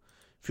tool.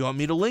 If you want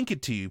me to link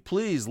it to you,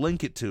 please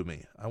link it to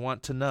me. I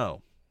want to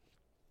know.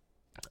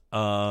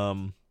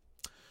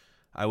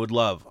 I would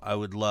love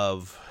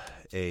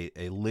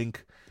a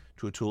link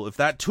to a tool. If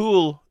that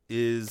tool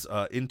is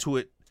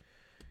Intuit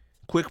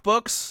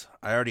QuickBooks,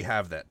 I already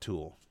have that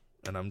tool,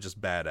 and I'm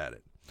just bad at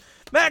it.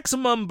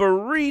 Maximum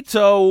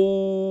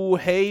Burrito,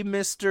 hey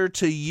mister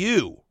to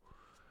you.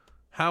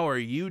 How are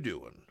you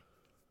doing?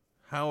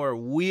 How are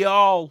we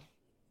all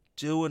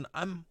doing?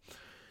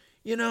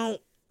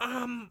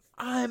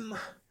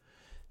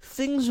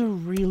 things are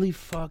really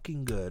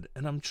fucking good,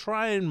 and I'm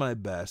trying my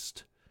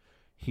best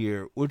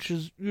here, which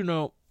is,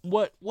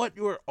 what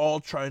you're all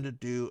trying to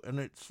do, and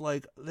it's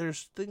like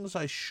there's things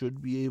I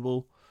should be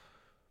able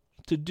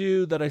to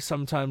do that I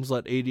sometimes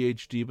let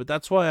ADHD, but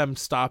that's why I'm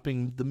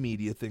stopping the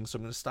media thing. So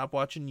I'm going to stop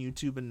watching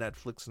YouTube and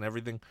Netflix and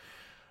everything.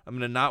 I'm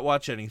going to not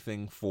watch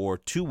anything for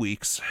 2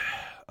 weeks.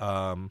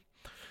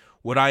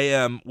 What I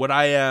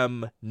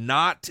am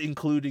not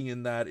including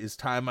in that is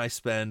time I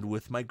spend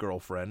with my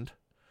girlfriend,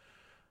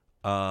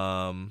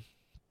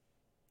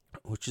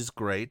 which is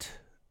great.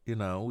 We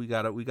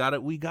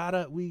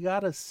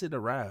gotta sit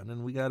around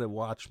and we gotta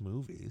watch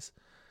movies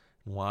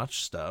and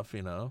watch stuff.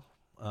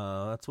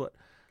 That's what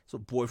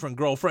boyfriend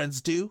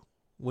girlfriends do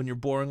when you're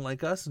boring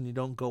like us and you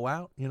don't go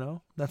out.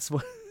 That's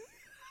what.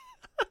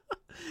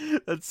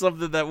 That's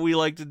something that we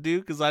like to do,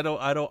 because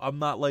I'm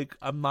not like,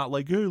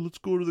 hey, let's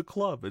go to the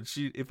club. And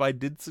if I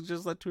did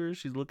suggest that to her,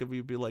 she'd look at me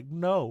and be like,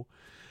 no.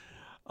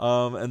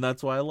 And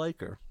that's why I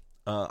like her.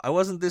 I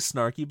wasn't this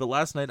snarky, but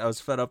last night I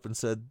was fed up and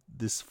said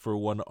this for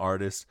one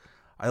artist.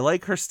 I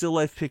like her still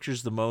life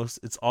pictures the most.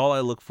 It's all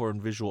I look for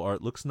in visual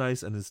art. Looks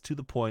nice and is to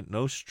the point.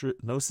 No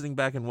sitting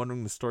back and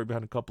wondering the story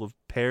behind a couple of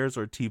pears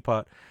or a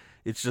teapot.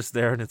 It's just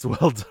there and it's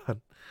well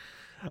done.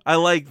 I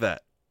like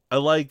that.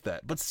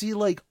 But see,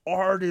 like,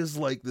 art is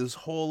like this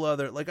whole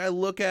other, like, I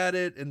look at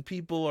it and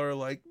people are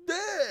like,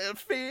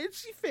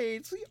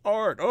 fancy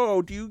art.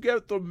 Oh, do you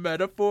get the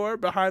metaphor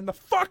behind the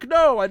fuck?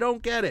 No, I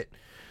don't get it.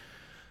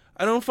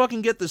 I don't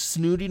fucking get the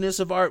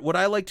snootiness of art. What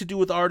I like to do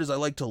with art is I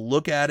like to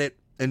look at it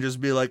and just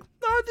be like,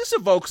 oh, this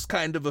evokes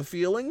kind of a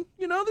feeling.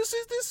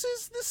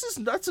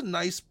 That's a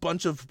nice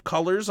bunch of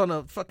colors on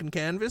a fucking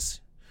canvas.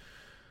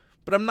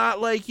 But I'm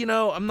not like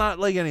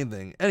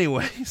anything.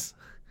 Anyways.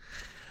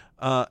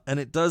 And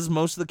it does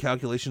most of the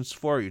calculations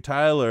for you.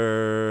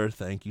 Tyler,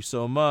 thank you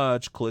so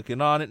much. Clicking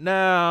on it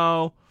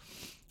now.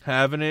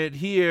 Having it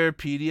here.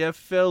 PDF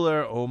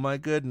filler. Oh my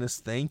goodness.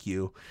 Thank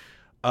you.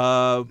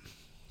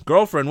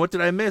 Girlfriend, what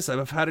did I miss?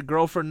 I've had a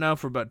girlfriend now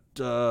for about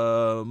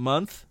a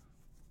month.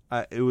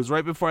 It was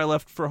right before I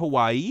left for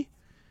Hawaii.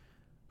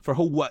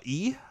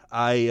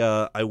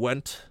 I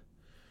went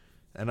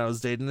and I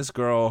was dating this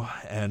girl,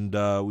 and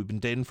we've been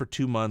dating for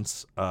 2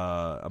 months.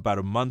 About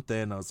a month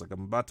in, I was like,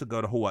 I'm about to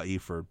go to Hawaii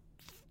for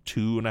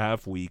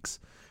 2.5 weeks.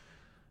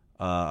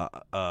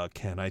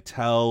 Can I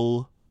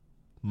tell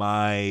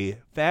my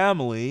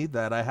family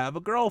that I have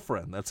a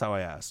girlfriend? That's how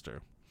I asked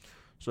her.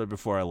 So right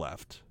before I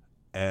left,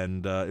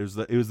 and it was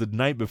the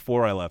night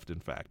before I left, in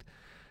fact.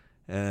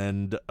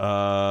 And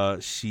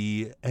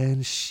she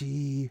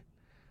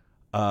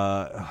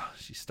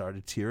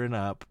started tearing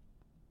up,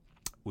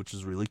 which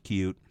is really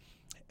cute.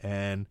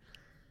 And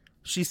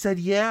she said,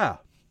 yeah,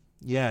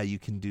 you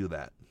can do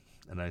that.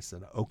 And I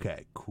said,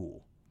 okay,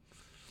 cool.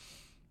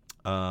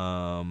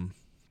 Let's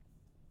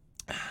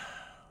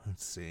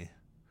see.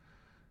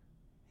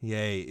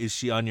 Yay. Is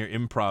she on your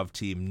improv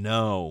team?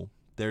 No.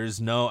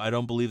 I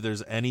don't believe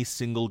there's any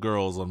single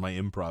girls on my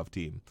improv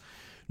team.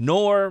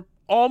 Nor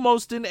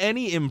almost in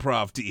any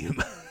improv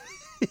team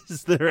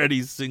is there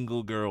any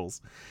single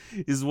girls.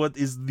 Is what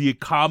is the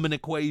common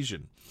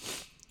equation.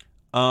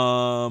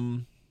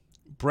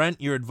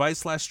 Brent, your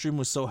advice last stream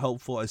was so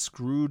helpful. I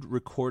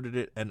recorded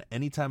it, and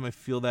anytime I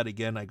feel that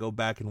again, I go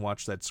back and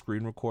watch that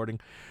screen recording.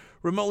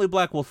 Remotely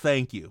Black, well,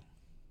 thank you.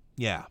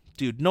 Yeah,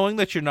 dude, knowing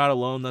that you're not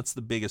alone, that's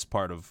the biggest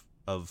part of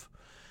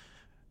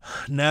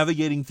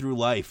navigating through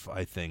life,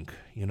 I think.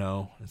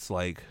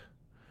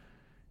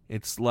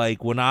 It's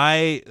like when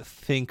I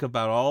think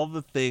about all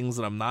the things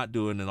that I'm not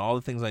doing and all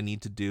the things I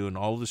need to do and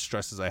all the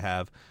stresses I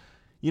have,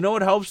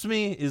 what helps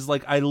me is,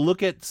 like, I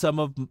look at some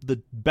of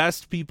the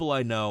best people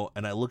I know,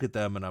 and I look at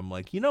them and I'm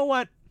like, you know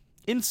what?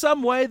 In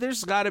some way,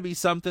 there's got to be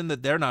something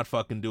that they're not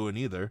fucking doing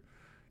either.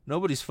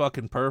 Nobody's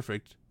fucking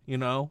perfect,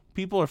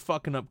 People are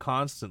fucking up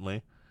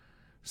constantly.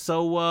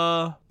 So,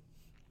 I'm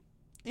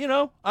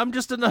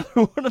just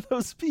another one of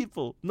those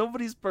people.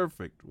 Nobody's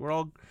perfect. We're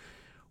all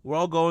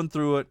going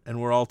through it,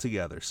 and we're all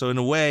together. So in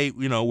a way,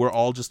 we're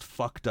all just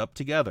fucked up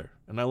together,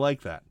 and I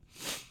like that.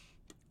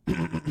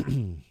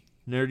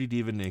 Nerdy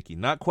Diva Nikki.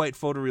 Not quite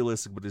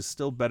photorealistic, but is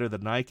still better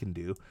than I can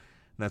do. And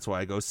that's why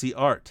I go see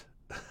art.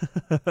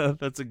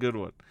 That's a good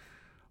one.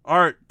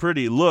 Art,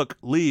 pretty, look,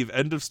 leave,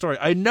 end of story.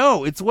 I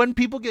know, it's when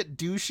people get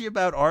douchey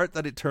about art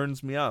that it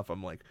turns me off.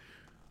 I'm like,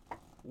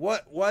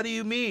 what do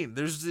you mean?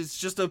 It's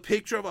just a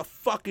picture of a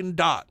fucking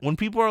dot. When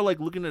people are like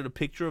looking at a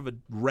picture of a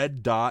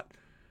red dot,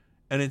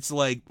 and it's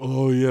like,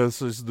 oh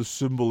yes, it's the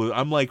symbol.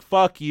 I'm like,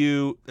 fuck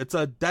you.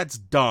 That's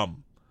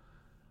dumb.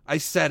 I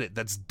said it.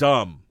 That's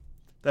dumb.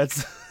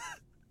 That's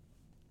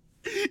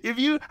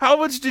how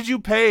much did you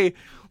pay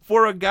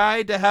for a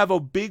guy to have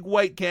a big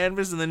white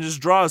canvas and then just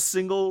draw a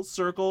single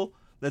circle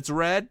that's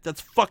red?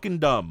 That's fucking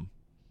dumb.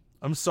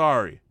 I'm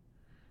sorry.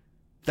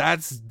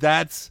 That's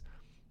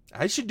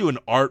I should do an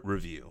art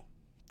review.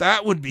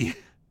 That would be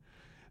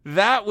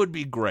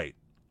great.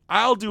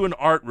 I'll do an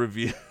art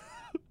review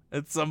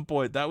at some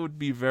point. That would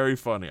be very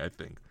funny, I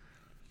think.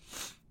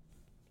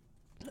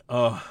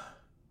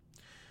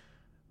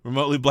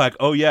 Remotely Black.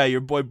 Oh, yeah,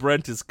 your boy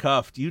Brent is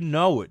cuffed. You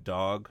know it,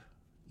 dog.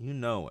 You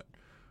know it.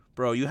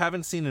 Bro, you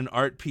haven't seen an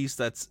art piece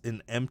that's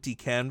an empty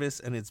canvas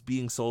and it's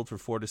being sold for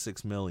 $4 to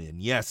 $6 million.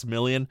 Yes,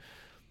 million.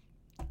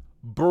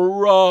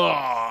 Bro.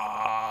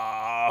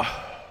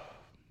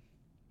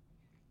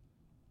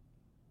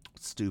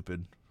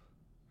 Stupid.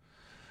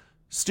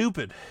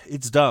 Stupid.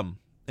 It's dumb.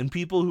 And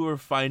people who are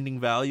finding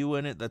value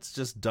in it, that's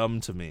just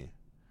dumb to me.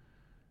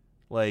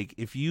 Like,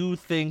 if you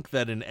think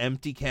that an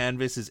empty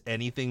canvas is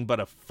anything but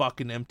a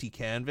fucking empty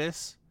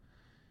canvas,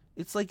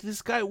 it's like,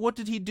 this guy, what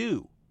did he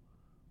do?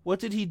 What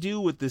did he do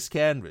with this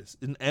canvas?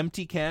 An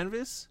empty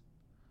canvas?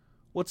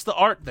 What's the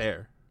art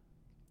there?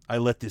 I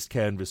let this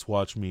canvas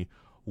watch me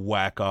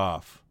whack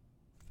off.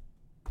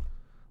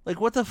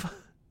 Like, what the fuck?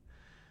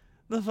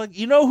 The fuck?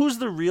 You know who's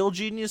the real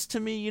genius to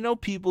me? You know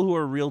people who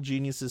are real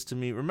geniuses to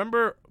me?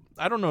 Remember,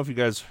 I don't know if you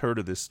guys heard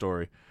of this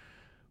story,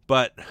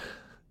 but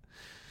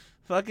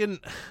fucking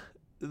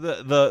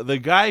the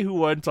guy who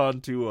went on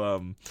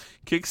to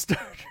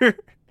Kickstarter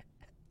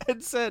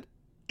and said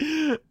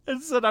I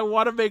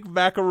want to make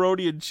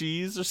macaroni and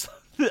cheese or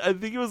something. I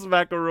think it was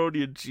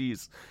macaroni and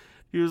cheese.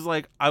 He was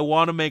like, I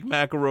want to make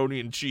macaroni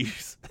and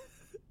cheese.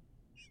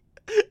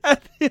 And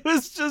it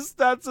was just,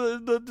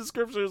 the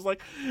description was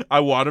like, I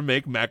want to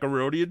make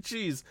macaroni and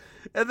cheese.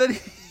 And then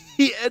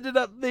he ended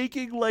up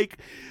making like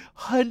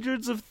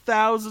hundreds of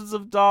thousands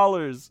of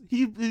dollars.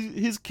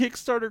 His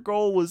Kickstarter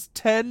goal was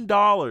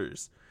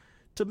 $10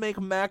 to make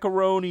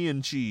macaroni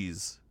and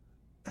cheese.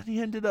 And he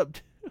ended up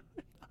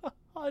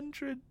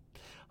doing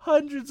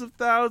hundreds of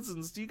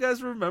thousands. Do you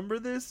guys remember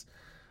this?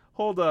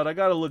 Hold on, I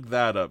gotta look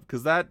that up,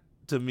 because that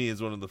to me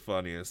is one of the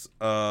funniest.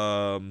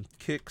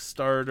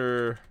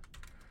 Kickstarter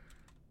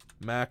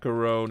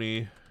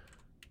macaroni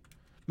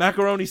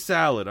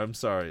salad. I'm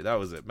sorry, that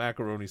was it.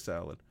 Macaroni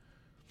salad.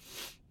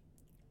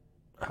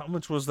 How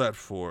much was that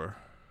for?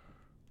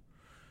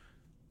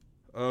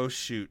 Oh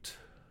shoot.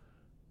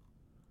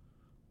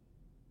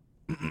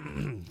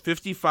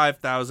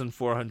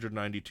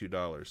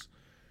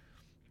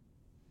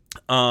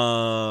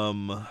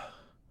 $55,492.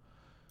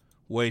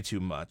 Way too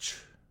much.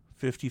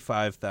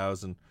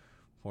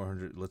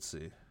 55,400. Let's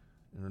see.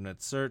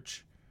 Internet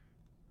search.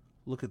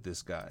 Look at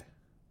this guy.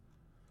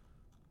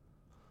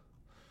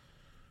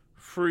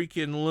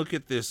 Freaking look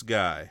at this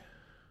guy.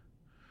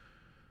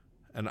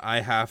 And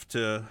I have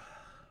to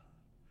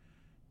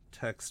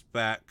text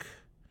back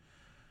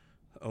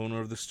the owner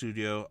of the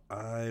studio.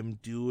 I'm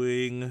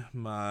doing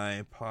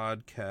my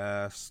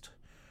podcast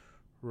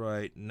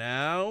right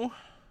now.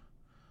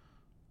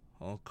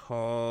 I'll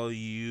call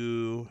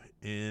you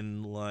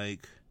in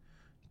like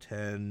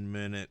 10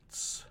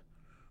 minutes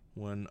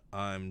when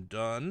I'm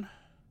done.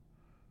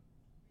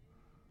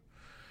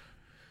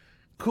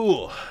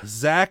 Cool.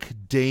 Zach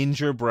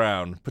Danger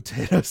Brown.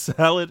 Potato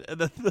salad. And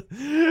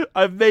then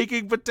I'm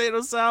making potato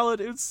salad.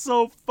 It's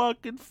so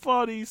fucking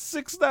funny.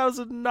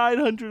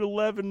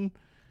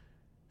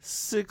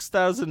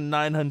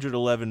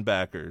 6,911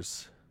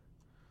 backers.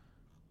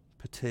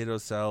 Potato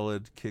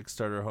salad.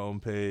 Kickstarter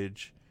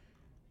homepage.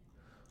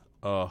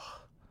 Ugh.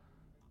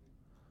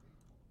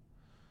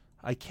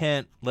 I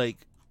can't,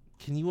 like,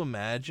 can you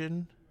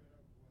imagine?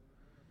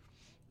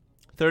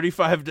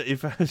 35,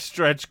 if I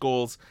stretch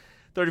goals,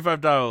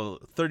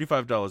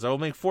 $35. I will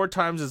make 4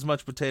 times as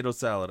much potato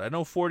salad. I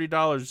know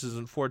 $40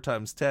 isn't 4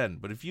 times 10,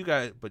 but you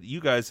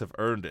guys have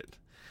earned it.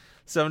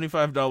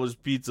 $75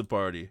 pizza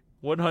party.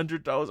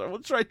 $100. I will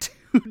try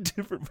 2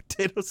 different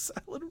potato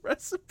salad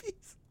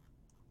recipes.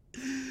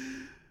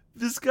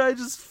 This guy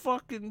just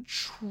fucking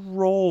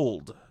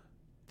trolled.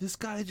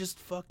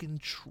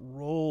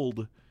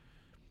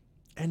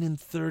 And in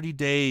 30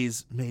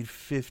 days made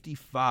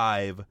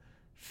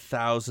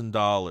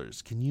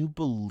 $55,000. Can you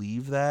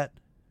believe that?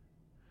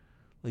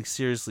 Like,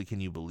 seriously,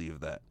 can you believe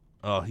that?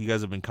 Oh, you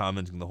guys have been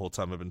commenting the whole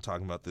time I've been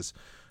talking about this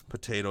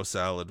potato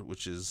salad,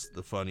 which is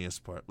the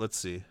funniest part. Let's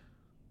see.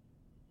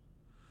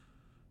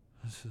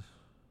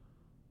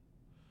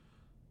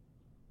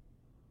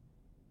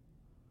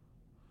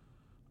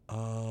 I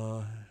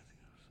don't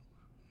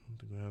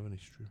think we have any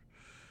true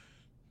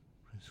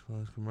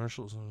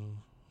commercials.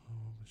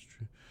 It's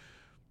true.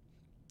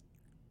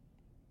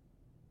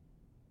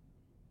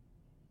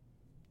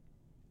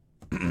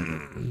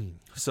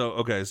 So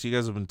you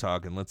guys have been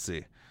talking. Let's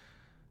see.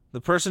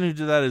 The person who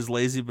did that is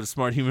lazy but a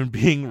smart human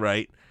being,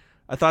 right?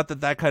 I thought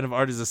that kind of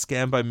art is a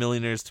scam by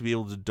millionaires to be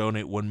able to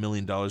donate $1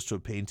 million to a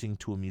painting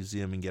to a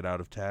museum and get out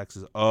of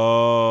taxes.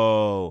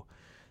 Oh,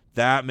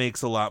 that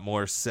makes a lot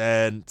more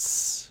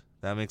sense.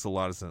 That makes a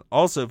lot of sense.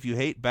 Also, if you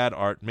hate bad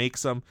art, make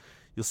some.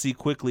 You'll see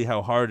quickly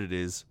how hard it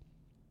is.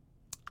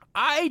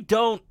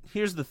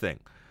 Here's the thing.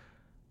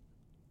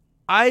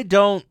 I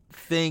don't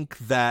think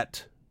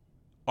that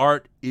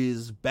art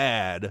is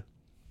bad.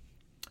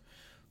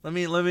 Let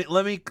me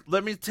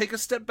take a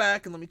step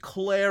back and let me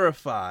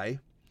clarify.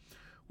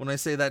 When I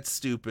say that's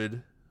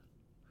stupid,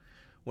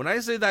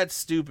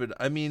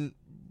 I mean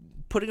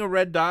putting a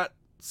red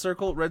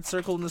circle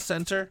in the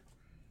center.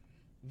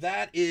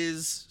 That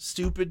is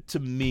stupid to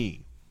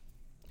me.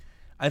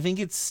 I think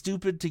it's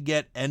stupid to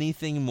get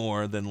anything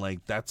more than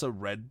like that's a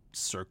red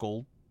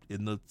circle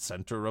in the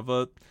center of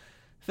a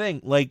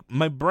thing. Like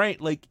my brain,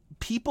 like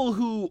people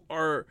who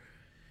are,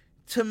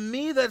 to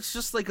me, that's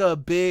just like a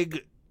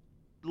big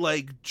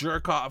like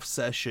jerk off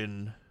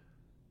session.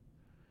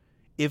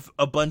 If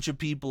a bunch of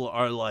people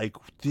are like,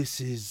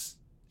 this is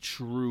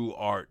true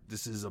art,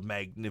 this is a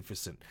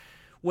magnificent,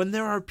 when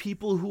there are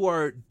people who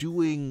are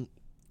doing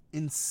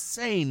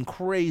insane,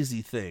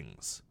 crazy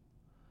things.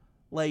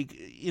 Like,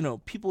 you know,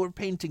 people are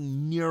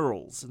painting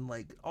murals and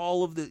like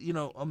all of the, you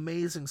know,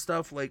 amazing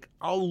stuff. Like,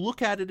 I'll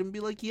look at it and be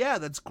like, yeah,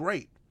 that's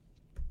great.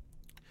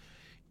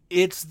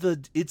 It's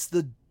the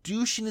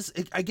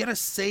douchiness. I get a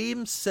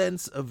same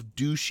sense of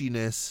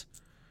douchiness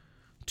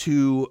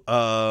to,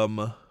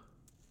 I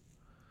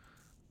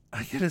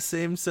get a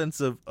same sense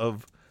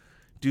of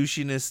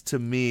douchiness to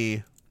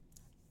me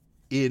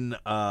in,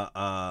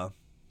 how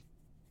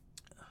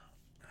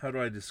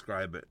do I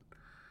describe it?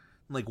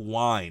 Like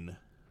wine.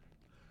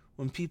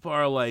 When people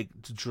are like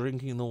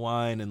drinking the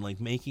wine and like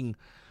making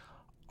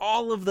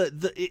all of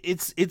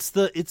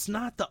it's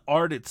not the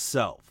art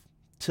itself.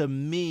 To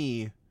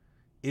me,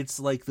 it's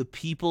like the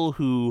people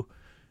who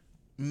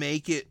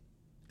make it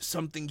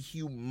something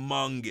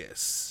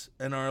humongous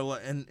and are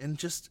and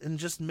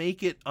just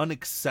make it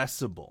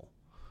unaccessible.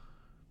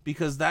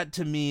 Because that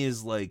to me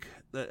is like,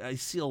 I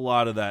see a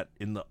lot of that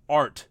in the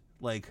art,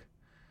 like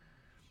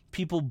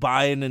people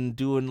buying and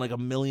doing like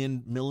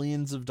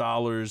millions of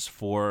dollars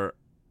for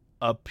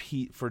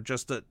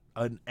just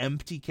an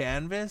empty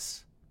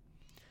canvas.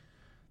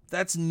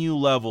 That's new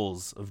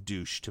levels of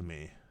douche to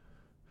me.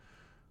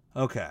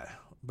 Okay,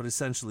 but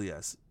essentially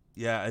yes.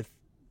 Yeah, I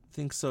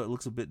think so. It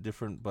looks a bit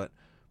different, but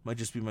might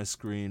just be my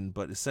screen.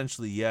 But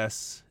essentially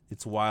yes,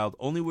 it's wild.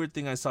 Only weird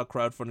thing I saw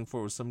crowdfunding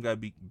for was some guy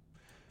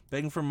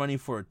begging for money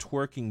for a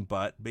twerking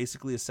butt,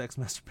 basically a sex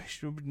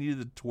masturbation room, but needed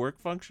the twerk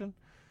function.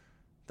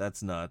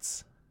 That's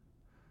nuts.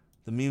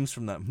 The memes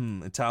from that,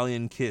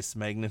 Italian kiss,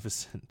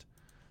 magnificent.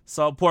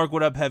 Salt Pork,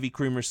 what up, Heavy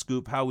Creamer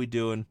Scoop? How we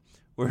doing?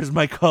 Where's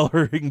my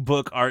coloring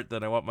book art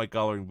that I want my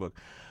coloring book?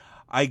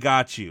 I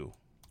got you.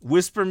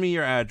 Whisper me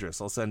your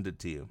address. I'll send it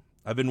to you.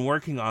 I've been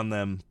working on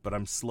them, but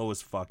I'm slow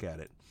as fuck at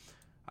it.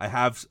 I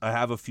have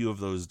a few of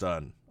those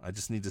done. I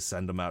just need to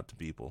send them out to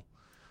people.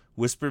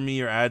 Whisper me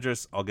your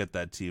address. I'll get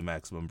that to you,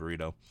 Maximum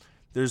Burrito.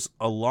 There's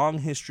a long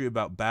history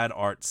about bad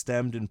art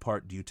stemmed in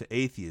part due to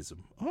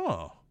atheism.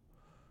 Oh,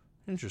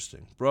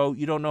 interesting. Bro,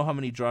 you don't know how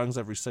many drawings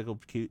I've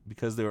recycled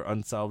because they were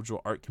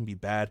unsalvageable. Art can be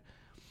bad.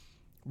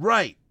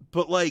 Right,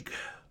 but like,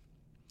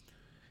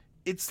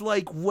 it's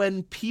like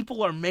when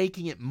people are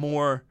making it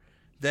more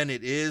than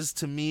it is,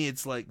 to me,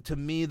 it's like, to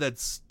me,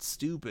 that's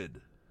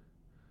stupid.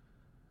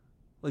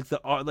 Like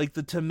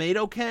the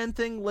tomato can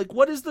thing. Like,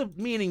 what is the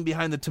meaning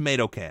behind the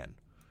tomato can?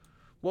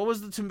 What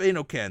was the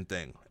tomato can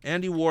thing?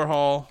 Andy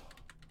Warhol.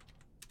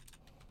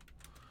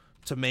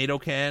 Tomato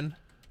can.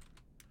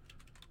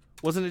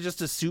 Wasn't it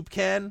just a soup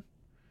can?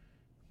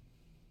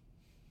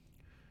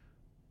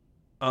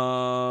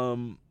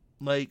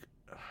 Like,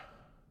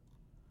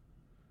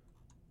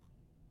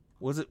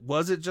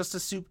 was it just a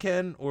soup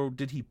can, or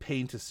did he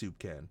paint a soup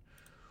can?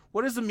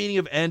 What is the meaning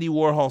of Andy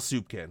Warhol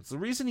soup cans? The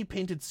reason he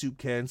painted soup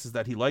cans is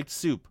that he liked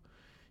soup.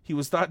 He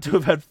was thought to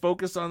have had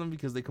focus on them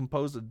because they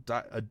composed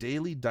a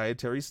daily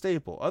dietary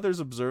staple. Others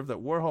observed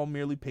that Warhol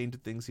merely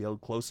painted things he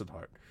held close at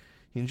heart.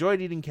 He enjoyed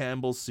eating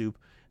Campbell's soup,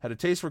 had a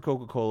taste for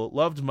Coca-Cola,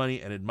 loved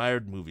money, and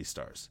admired movie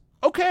stars.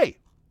 Okay,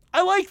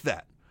 I like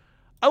that.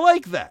 I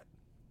like that.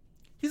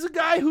 He's a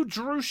guy who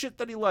drew shit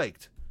that he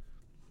liked.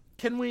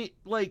 Can we,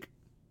 like...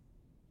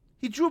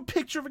 He drew a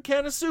picture of a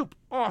can of soup.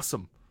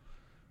 Awesome.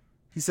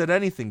 He said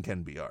anything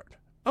can be art.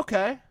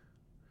 Okay.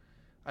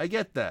 I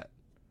get that.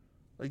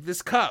 Like,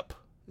 this cup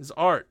is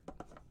art.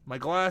 My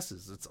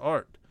glasses, it's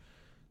art.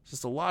 It's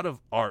just a lot of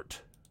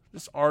art.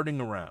 Just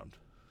arting around.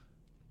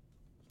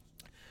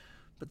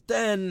 But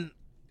then,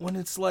 when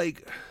it's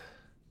like...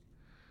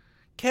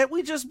 Can't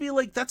we just be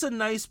like, that's a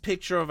nice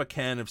picture of a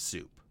can of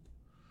soup?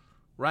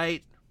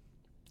 Right?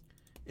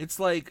 It's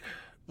like,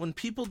 when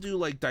people do,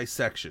 like,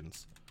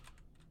 dissections...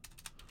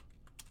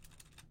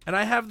 And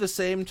I have the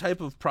same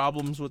type of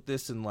problems with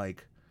this in,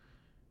 like...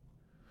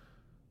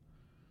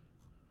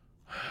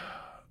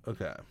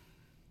 Okay.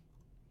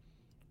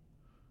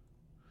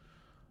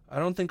 I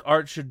don't think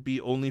art should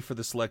be only for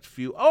the select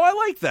few. Oh, I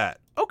like that.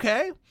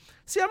 Okay.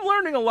 See, I'm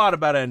learning a lot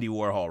about Andy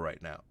Warhol right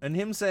now. And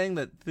him saying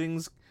that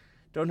things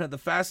don't have the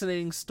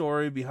fascinating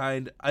story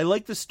behind... I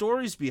like the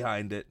stories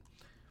behind it.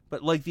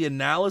 But, like, the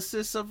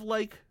analysis of,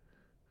 like...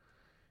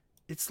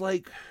 It's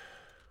like...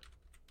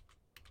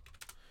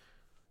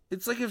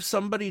 It's like if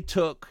somebody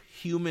took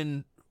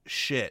human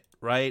shit,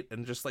 right,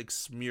 and just like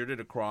smeared it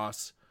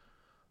across,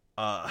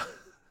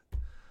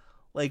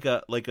 like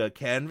a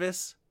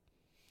canvas.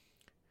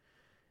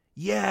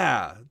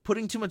 Yeah,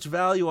 putting too much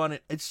value on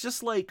it. It's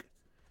just like,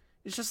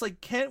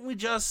 can't we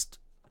just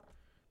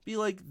be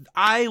like,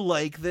 I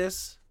like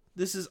this.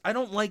 I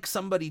don't like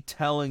somebody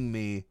telling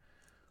me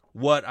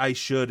what I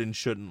should and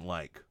shouldn't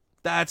like.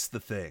 That's the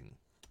thing.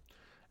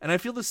 And I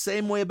feel the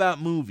same way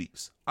about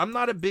movies. I'm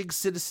not a big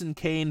Citizen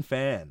Kane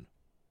fan.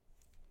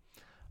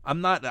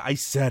 I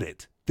said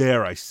it.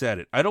 I said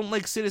it. I don't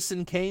like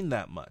Citizen Kane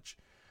that much.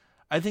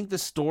 I think the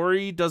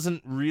story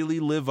doesn't really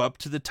live up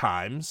to the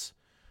times.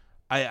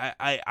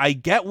 I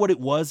get what it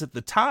was at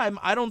the time.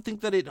 I don't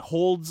think that it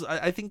holds.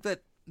 I think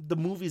that the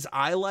movies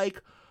I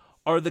like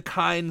are the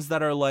kinds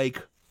that are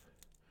like,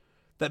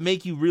 that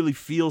make you really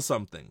feel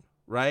something,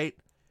 right?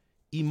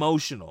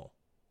 Emotional.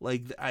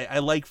 Like, I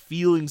like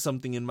feeling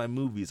something in my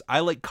movies.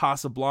 I like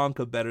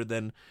Casablanca better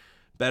than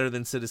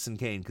Citizen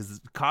Kane, because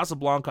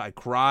Casablanca, I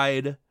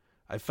cried.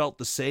 I felt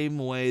the same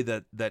way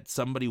that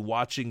somebody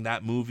watching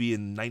that movie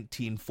in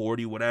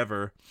 1940,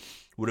 whatever,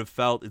 would have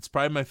felt. It's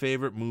probably my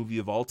favorite movie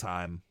of all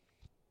time.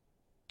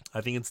 I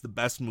think it's the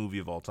best movie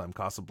of all time,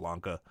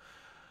 Casablanca,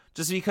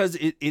 just because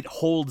it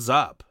holds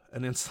up.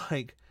 And it's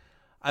like,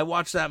 I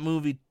watched that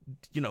movie,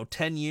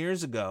 10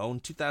 years ago in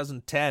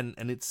 2010,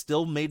 and it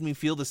still made me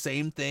feel the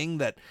same thing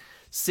that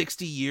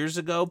 60 years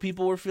ago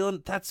people were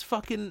feeling. That's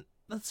fucking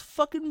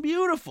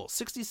beautiful.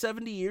 60,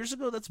 70 years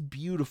ago, that's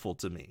beautiful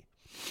to me.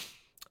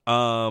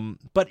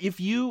 But if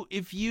you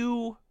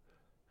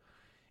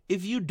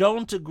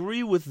don't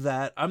agree with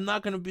that, I'm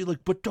not going to be like,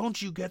 but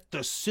don't you get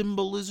the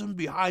symbolism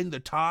behind the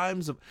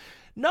times of...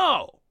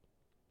 No.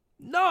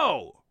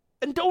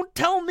 And don't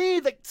tell me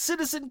that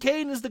Citizen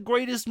Kane is the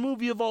greatest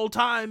movie of all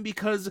time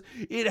because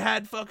it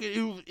had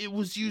it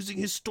was using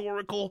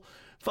historical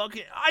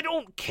I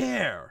don't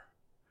care.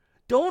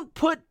 Don't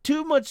put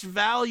too much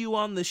value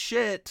on the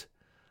shit,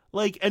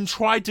 and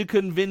try to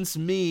convince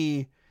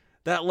me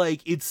that,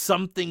 it's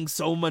something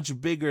so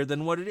much bigger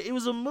than what it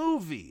was. A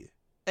movie.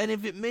 And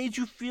if it made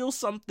you feel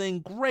something,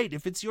 great.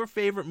 If it's your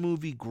favorite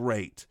movie,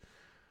 great.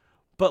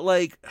 But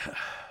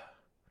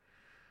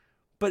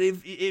but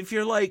if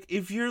you're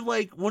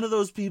one of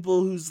those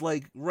people who's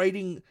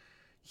writing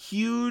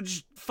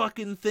huge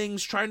fucking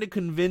things trying to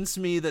convince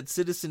me that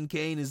Citizen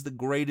Kane is the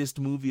greatest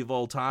movie of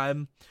all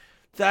time,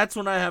 that's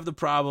when I have the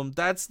problem.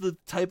 That's the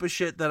type of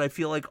shit that I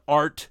feel like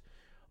art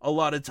a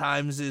lot of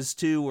times is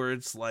too, where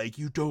it's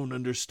you don't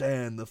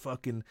understand the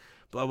fucking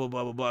blah blah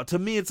blah blah blah. To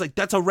me, it's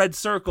that's a red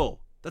circle.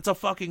 That's a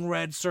fucking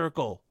red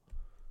circle.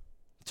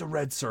 It's a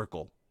red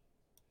circle.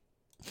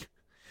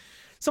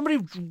 Somebody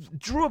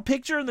drew a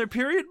picture in their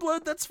period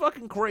blood? That's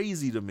fucking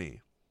crazy to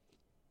me.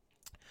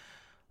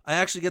 I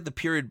actually get the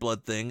period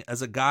blood thing.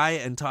 As a guy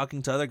and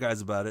talking to other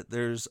guys about it,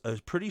 there's a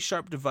pretty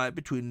sharp divide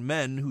between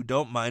men who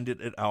don't mind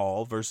it at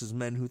all versus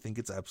men who think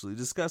it's absolutely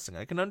disgusting.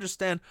 I can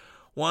understand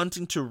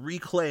wanting to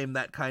reclaim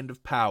that kind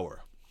of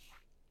power.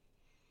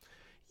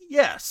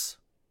 Yes,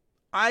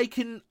 I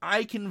can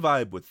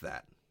vibe with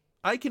that.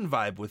 I can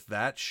vibe with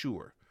that,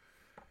 sure.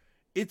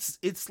 It's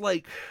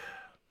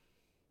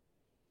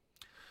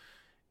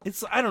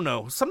I don't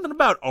know. Something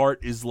about art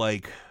is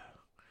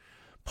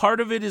part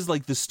of it is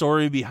the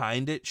story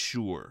behind it,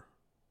 sure.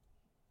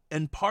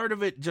 And part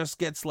of it just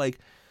gets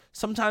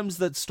sometimes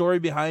that story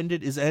behind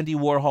it is Andy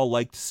Warhol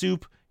liked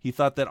soup. He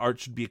thought that art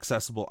should be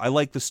accessible. I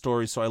like the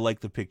story, so I like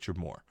the picture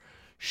more.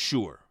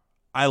 Sure.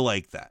 I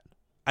like that.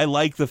 I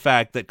like the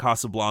fact that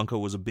Casablanca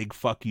was a big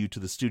fuck you to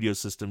the studio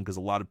system because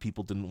a lot of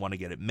people didn't want to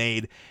get it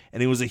made.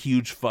 And it was a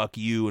huge fuck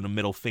you and a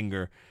middle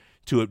finger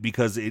to it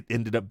because it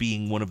ended up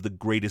being one of the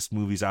greatest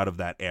movies out of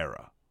that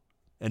era.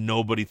 And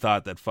nobody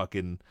thought that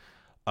fucking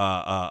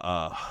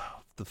the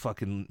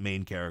fucking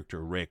main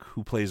character, Rick,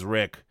 who plays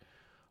Rick.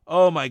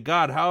 Oh my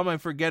God, how am I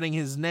forgetting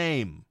his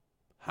name?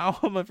 How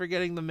am I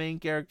forgetting the main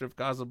character of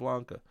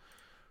Casablanca?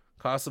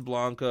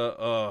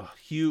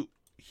 Hugh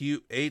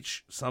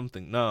H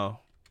something. No,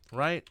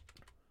 right?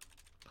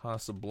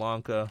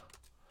 Casablanca.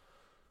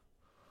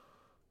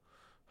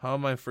 How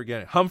am I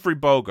forgetting? Humphrey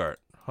Bogart.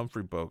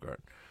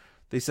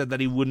 They said that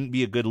he wouldn't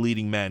be a good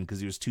leading man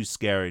because he was too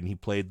scary, and he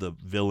played the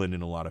villain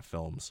in a lot of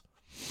films.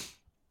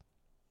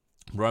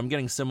 Bro, I'm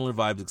getting similar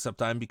vibes,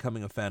 except I'm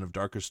becoming a fan of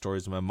darker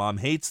stories, and my mom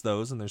hates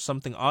those, and there's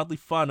something oddly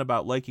fun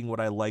about liking what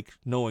I like,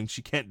 knowing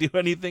she can't do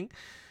anything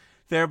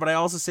there, but I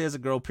also say as a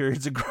girl,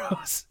 periods are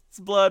gross. It's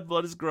blood.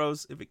 Blood is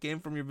gross. If it came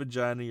from your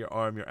vagina, your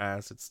arm, your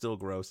ass, it's still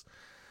gross.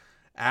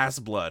 Ass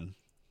blood.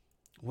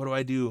 What do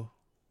I do?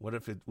 What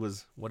if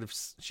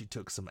she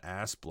took some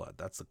ass blood?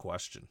 That's the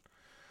question.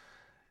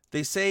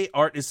 They say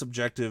art is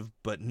subjective,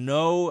 but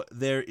no,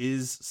 there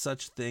is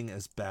such thing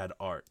as bad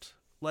art.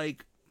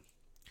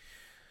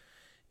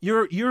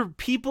 Your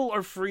people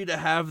are free to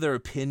have their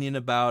opinion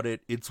about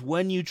it. It's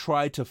when you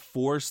try to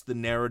force the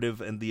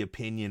narrative and the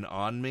opinion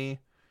on me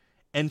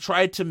and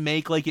try to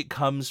make it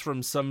comes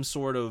from some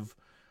sort of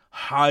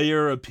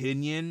higher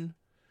opinion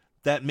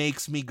that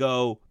makes me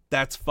go,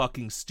 that's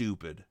fucking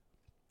stupid.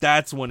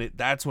 That's when it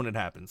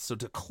happens. So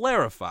to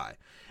clarify,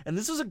 and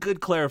this was a good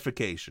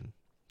clarification.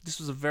 This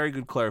was a very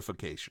good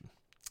clarification.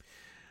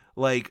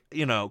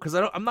 Because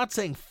I'm not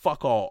saying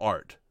fuck all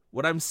art.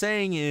 What I'm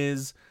saying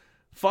is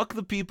fuck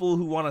the people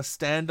who want to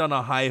stand on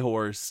a high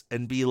horse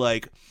and be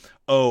like,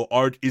 oh,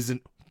 art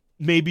isn't,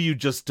 maybe you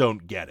just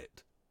don't get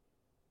it.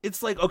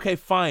 It's okay,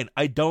 fine,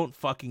 I don't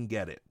fucking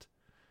get it.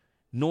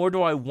 Nor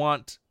do I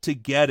want to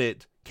get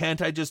it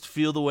Can't I just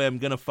feel the way I'm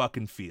gonna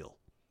fucking feel?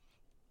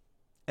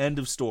 End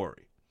of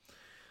story.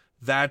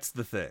 That's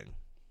the thing.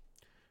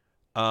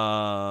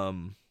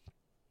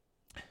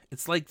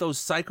 It's like those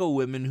psycho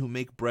women who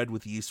make bread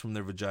with yeast from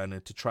their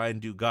vagina to try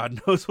and do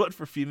God knows what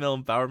for female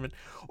empowerment.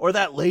 Or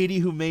that lady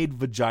who made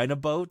vagina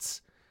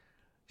boats.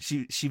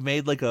 She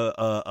made like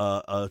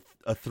a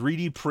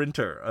 3D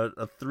printer,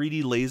 a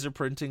 3D laser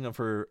printing of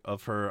her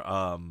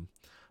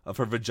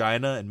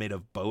vagina and made a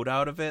boat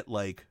out of it.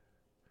 Like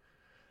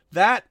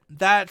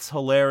that's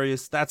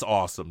hilarious. That's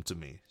awesome to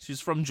me. She's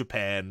from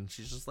Japan.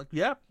 She's just like,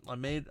 yeah, I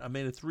made a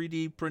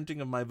 3D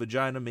printing of my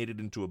vagina, made it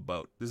into a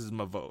boat. This is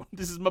my vote.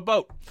 This is my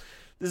boat.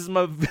 This is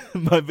my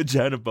my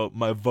vagina boat.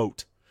 My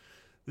vote.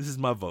 This is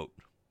my vote.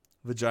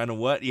 Vagina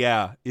what?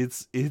 Yeah,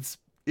 it's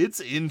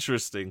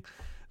interesting.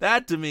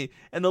 That to me,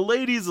 and the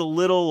lady's a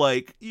little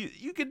like,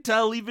 you can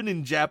tell even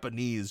in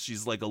Japanese,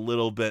 she's like a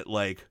little bit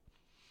like,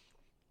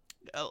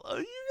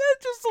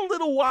 just a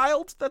little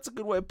wild. That's a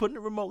good way of putting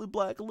it, remotely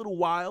black, a little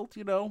wild,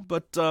 you know,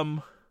 but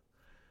I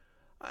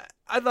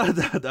thought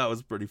that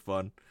was pretty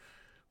fun.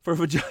 For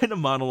vagina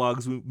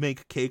monologues, we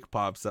make cake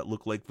pops that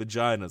look like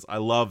vaginas. I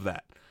love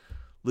that.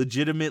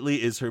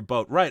 Legitimately is her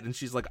boat. Right, and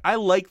she's like, I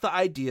like the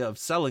idea of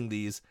selling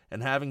these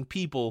and having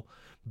people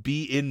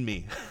be in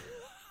me.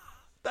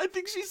 I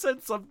think she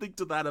said something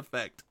to that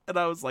effect. And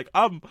I was like,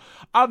 I'm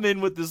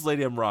in with this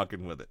lady. I'm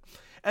rocking with it.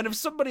 And if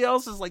somebody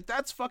else is like,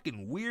 that's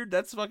fucking weird,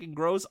 that's fucking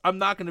gross, I'm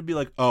not going to be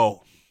like,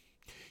 oh,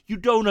 you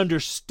don't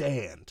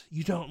understand.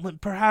 You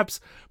don't, perhaps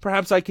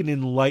I can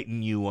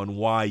enlighten you on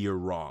why you're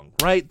wrong,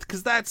 right?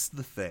 Because that's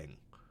the thing.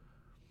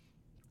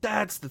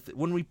 That's the thing.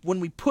 When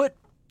we put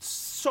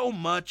so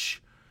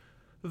much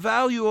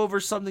value over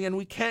something and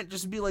we can't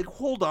just be like,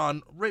 hold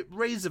on,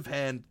 raise of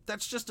hand,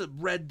 that's just a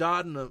red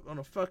dot on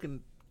a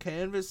fucking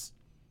canvas.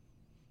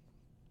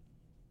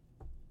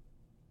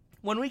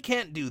 When we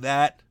can't do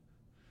that,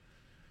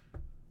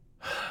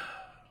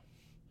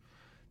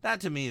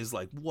 that to me is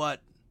like, what?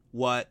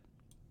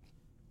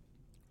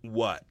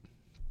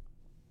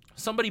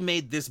 Somebody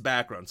made this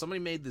background. Somebody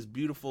made this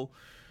beautiful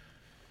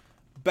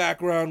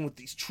background with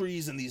these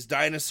trees and these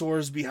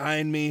dinosaurs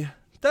behind me.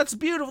 That's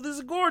beautiful. This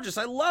is gorgeous.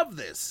 I love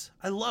this.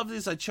 I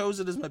chose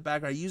it as my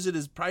background. I use it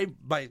as probably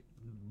my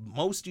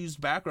most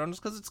used background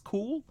just because it's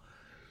cool.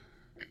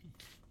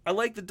 I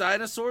like the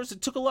dinosaurs.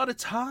 It took a lot of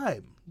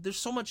time. There's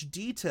so much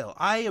detail.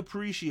 I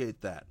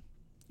appreciate that.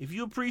 If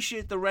you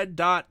appreciate the red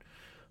dot,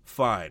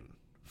 fine.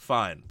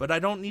 But I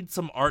don't need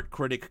some art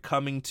critic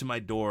coming to my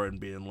door and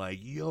being like,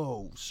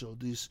 yo, so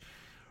this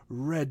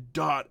red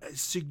dot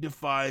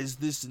signifies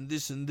this and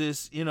this and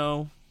this, you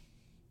know.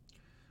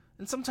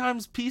 And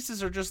sometimes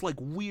pieces are just like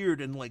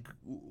weird and like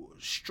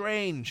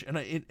strange, and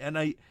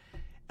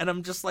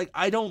I'm just like,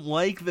 I don't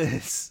like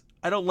this.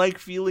 I don't like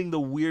feeling the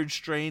weird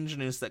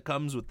strangeness that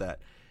comes with that.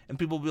 And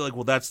people will be like,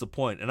 well, that's the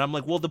point. And I'm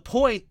like, well, the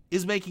point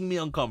is making me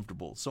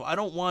uncomfortable. So I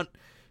don't want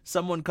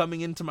someone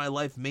coming into my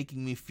life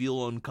making me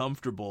feel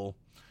uncomfortable.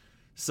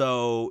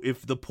 So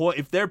if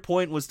their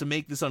point was to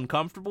make this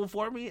uncomfortable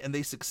for me and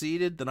they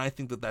succeeded, then I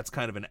think that that's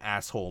kind of an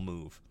asshole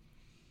move.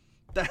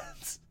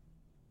 That's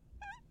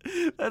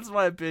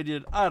my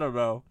opinion. I don't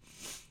know.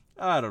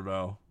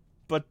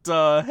 But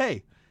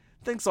hey,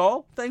 thanks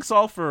all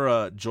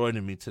for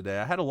joining me today.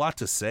 I had a lot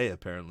to say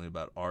apparently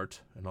about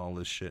art and all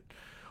this shit.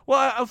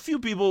 Well, a few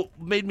people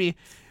made me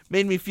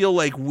feel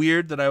like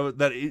weird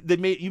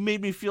you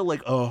made me feel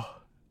like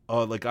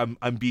like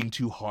I'm being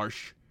too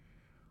harsh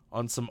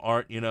on some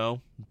art, you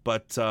know.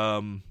 But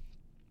and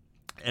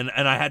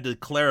I had to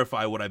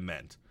clarify what I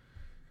meant.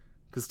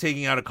 Because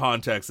taking out of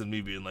context and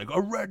me being like,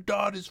 a red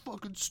dot is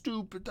fucking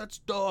stupid, that's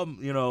dumb.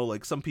 You know,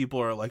 like some people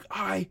are like,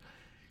 I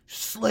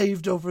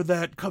slaved over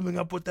that, coming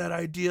up with that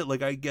idea.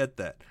 Like, I get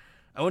that.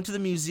 I went to the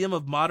Museum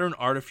of Modern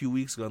Art a few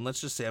weeks ago, and let's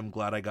just say I'm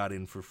glad I got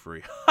in for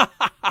free.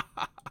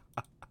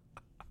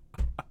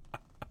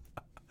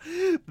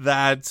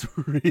 That's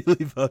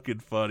really fucking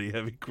funny,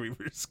 Heavy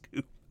Creamer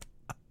Scoop.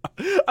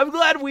 I'm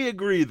glad we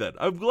agree then.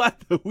 I'm glad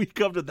that we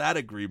come to that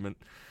agreement.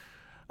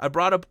 I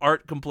brought up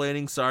art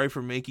complaining. Sorry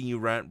for making you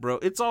rant, bro.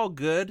 It's all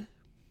good.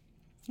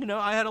 You know,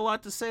 I had a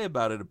lot to say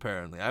about it,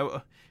 apparently.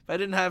 If I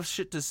didn't have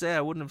shit to say,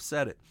 I wouldn't have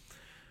said it.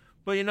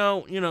 But, you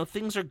know,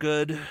 things are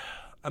good.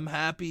 I'm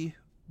happy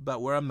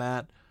about where I'm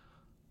at.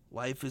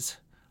 Life is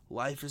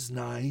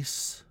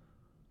nice.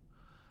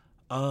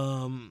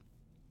 I'm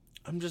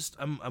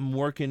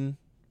working,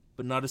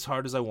 but not as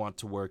hard as I want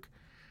to work.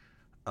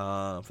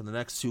 For the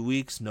next 2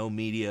 weeks, no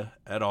media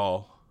at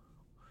all.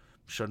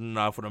 Shutting it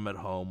off when I'm at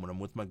home. When I'm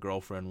with my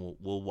girlfriend,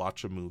 we'll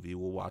watch a movie.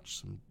 We'll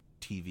watch some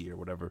TV or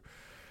whatever.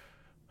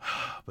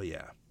 But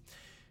yeah.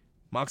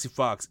 Moxie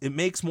Fox, it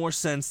makes more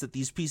sense that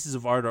these pieces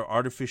of art are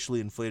artificially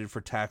inflated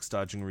for tax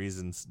dodging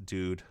reasons,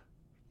 dude.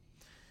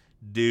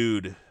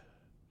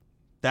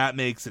 That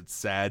makes it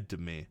sad to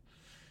me.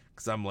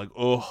 Because I'm like,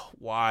 oh,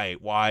 why?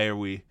 Why are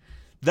we...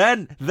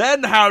 Then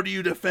how do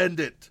you defend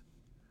it?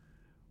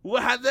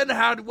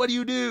 What do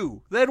you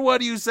do? Then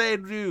what do you say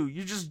and do?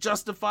 You're just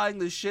justifying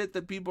the shit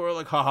that people are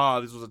like, haha,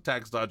 this was a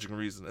tax dodging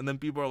reason. And then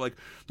people are like,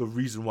 the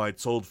reason why it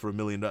sold for $1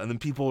 million. And then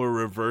people are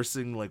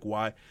reversing like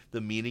why the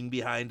meaning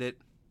behind it,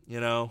 you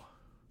know?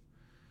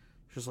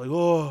 Just like,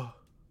 oh.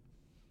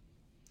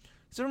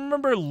 So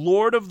remember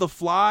Lord of the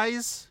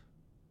Flies?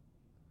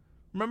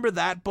 Remember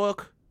that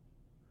book?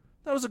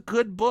 That was a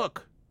good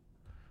book.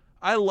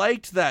 I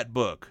liked that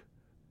book.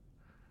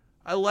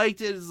 I liked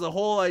it as the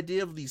whole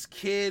idea of these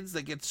kids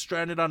that get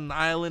stranded on an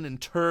island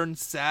and turn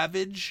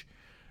savage.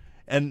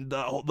 And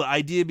the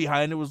idea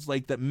behind it was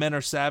like that men are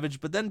savage.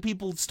 But then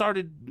people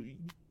started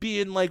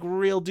being like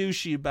real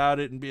douchey about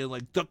it and being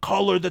like, the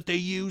color that they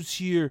use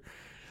here,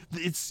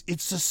 it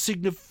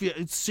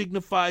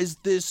signifies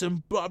this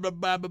and blah, blah,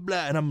 blah, blah,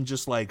 blah. And I'm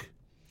just like,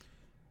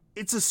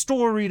 it's a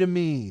story to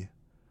me.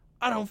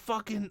 I don't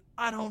fucking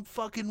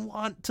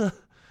want to.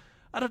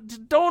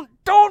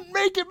 Don't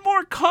make it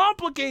more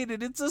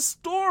complicated. It's a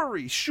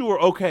story.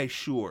 Sure. Okay,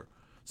 sure.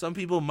 Some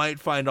people might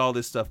find all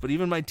this stuff, but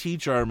even my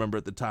teacher, I remember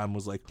at the time,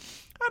 was like,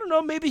 I don't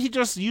know, maybe he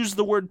just used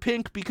the word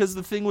pink because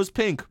the thing was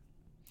pink.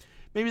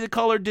 Maybe the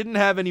color didn't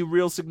have any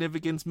real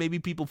significance. Maybe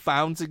people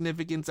found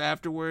significance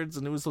afterwards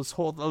and it was this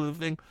whole other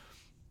thing.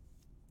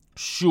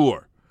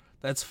 Sure.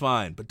 That's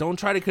fine. But don't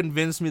try to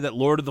convince me that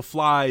Lord of the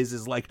Flies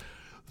is like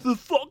the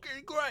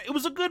fucking great. It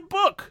was a good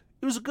book.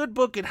 It was a good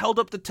book. It held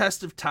up the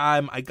test of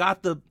time. I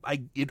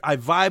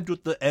vibed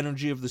with the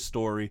energy of the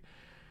story.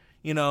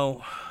 You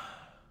know,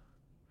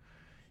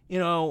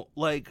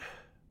 like,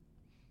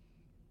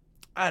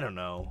 I don't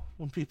know.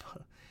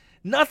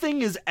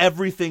 Nothing is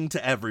everything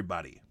to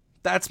everybody.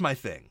 That's my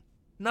thing.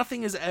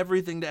 Nothing is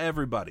everything to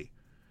everybody.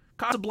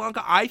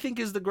 Casablanca, I think,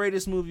 is the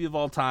greatest movie of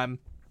all time.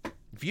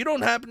 If you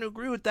don't happen to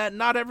agree with that,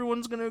 not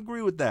everyone's going to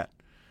agree with that.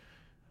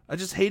 I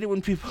just hate it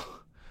when people...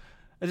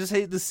 I just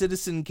hate the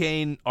Citizen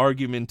Kane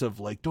argument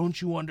of like,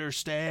 don't you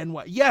understand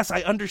why? Yes,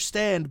 I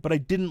understand, but I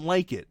didn't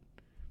like it.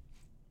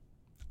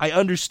 I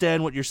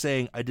understand what you're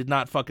saying. I did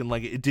not fucking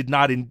like it. It did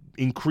not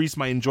increase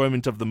my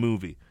enjoyment of the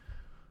movie.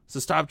 So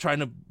stop trying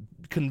to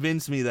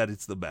convince me that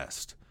it's the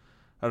best.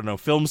 I don't know.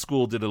 Film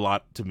school did a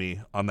lot to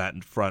me on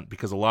that front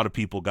because a lot of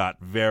people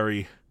got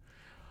very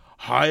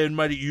high and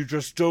mighty. You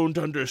just don't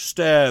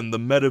understand the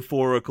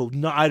metaphorical.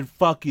 No, I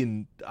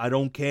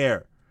don't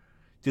care.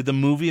 Did the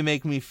movie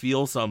make me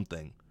feel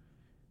something?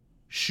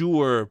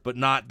 Sure, but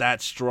not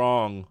that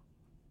strong.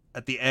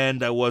 At the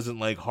end, I wasn't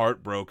like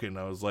heartbroken.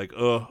 I was like,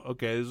 oh,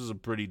 okay, this is a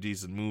pretty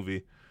decent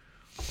movie.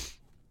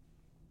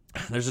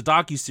 There's a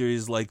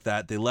docuseries like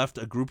that. They left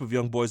a group of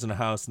young boys in a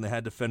house and they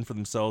had to fend for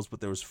themselves,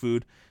 but there was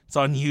food. It's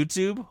on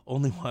YouTube.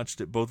 Only watched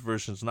it, both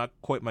versions. Not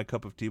quite my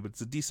cup of tea, but it's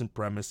a decent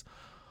premise.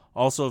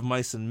 Also of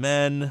Mice and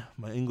Men.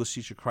 My English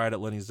teacher cried at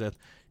Lenny's death.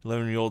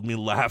 11-year-old me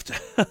laughed.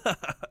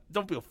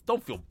 Don't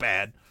feel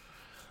bad.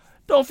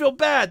 Don't feel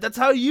bad. That's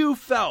how you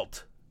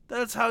felt.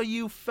 That's how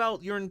you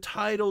felt. You're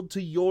entitled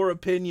to your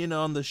opinion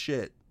on the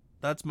shit.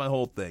 That's my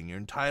whole thing. You're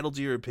entitled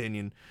to your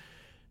opinion.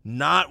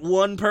 Not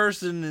one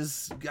person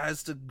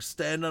has to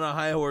stand on a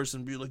high horse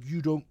and be like,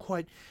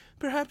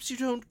 perhaps you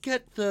don't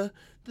get the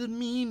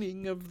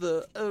meaning of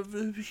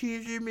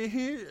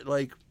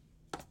like,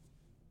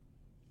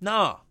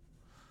 nah.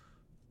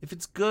 If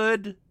it's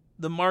good,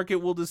 the market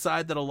will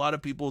decide that a lot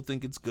of people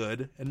think it's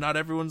good, and not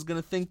everyone's going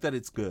to think that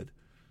it's good.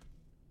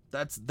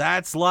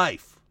 That's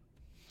life.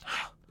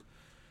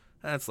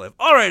 That's life.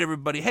 All right,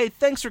 everybody. Hey,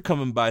 thanks for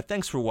coming by.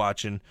 Thanks for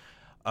watching.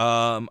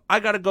 I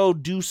got to go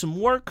do some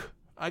work.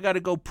 I got to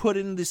go put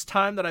in this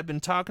time that I've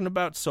been talking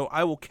about, so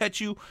I will catch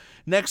you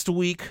next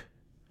week.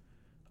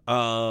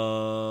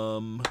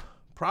 Probably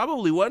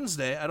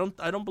Wednesday. I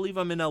don't believe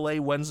I'm in LA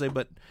Wednesday,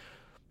 but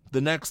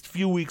the next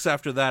few weeks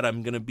after that,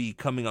 I'm going to be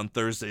coming on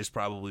Thursdays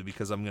probably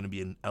because I'm going to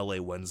be in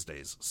LA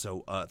Wednesdays.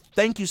 So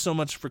thank you so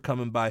much for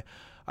coming by.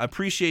 I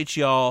appreciate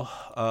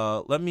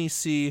y'all. Let me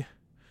see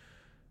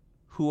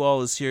who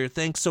all is here.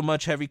 Thanks so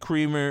much, Heavy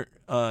Creamer,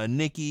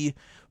 Nikki,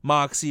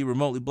 Moxie,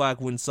 Remotely Black,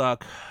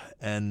 Windsock,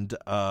 and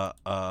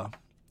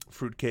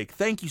Fruitcake.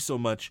 Thank you so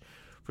much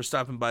for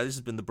stopping by. This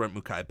has been the Brent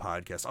Mukai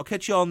Podcast. I'll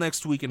catch you all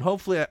next week, and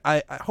hopefully,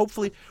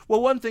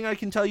 well, one thing I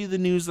can tell you the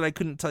news that I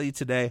couldn't tell you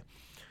today,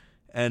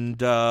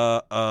 and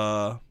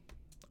I'll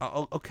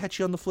catch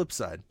you on the flip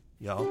side,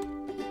 y'all.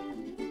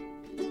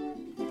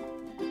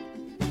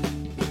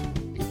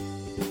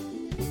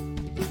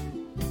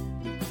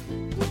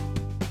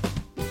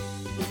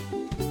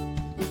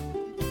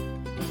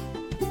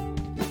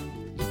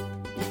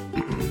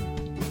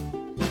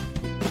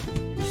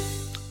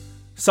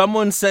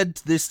 Someone said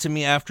this to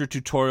me after a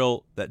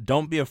tutorial that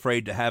don't be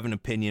afraid to have an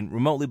opinion.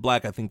 Remotely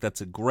Black, I think that's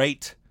a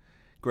great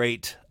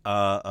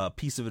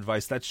piece of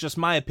advice. That's just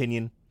my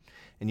opinion.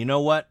 And you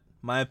know what?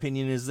 My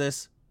opinion is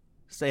this.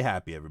 Stay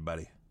happy,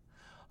 everybody.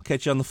 I'll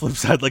catch you on the flip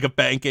side like a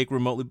pancake.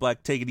 Remotely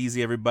Black. Take it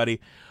easy, everybody.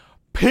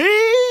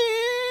 Peace!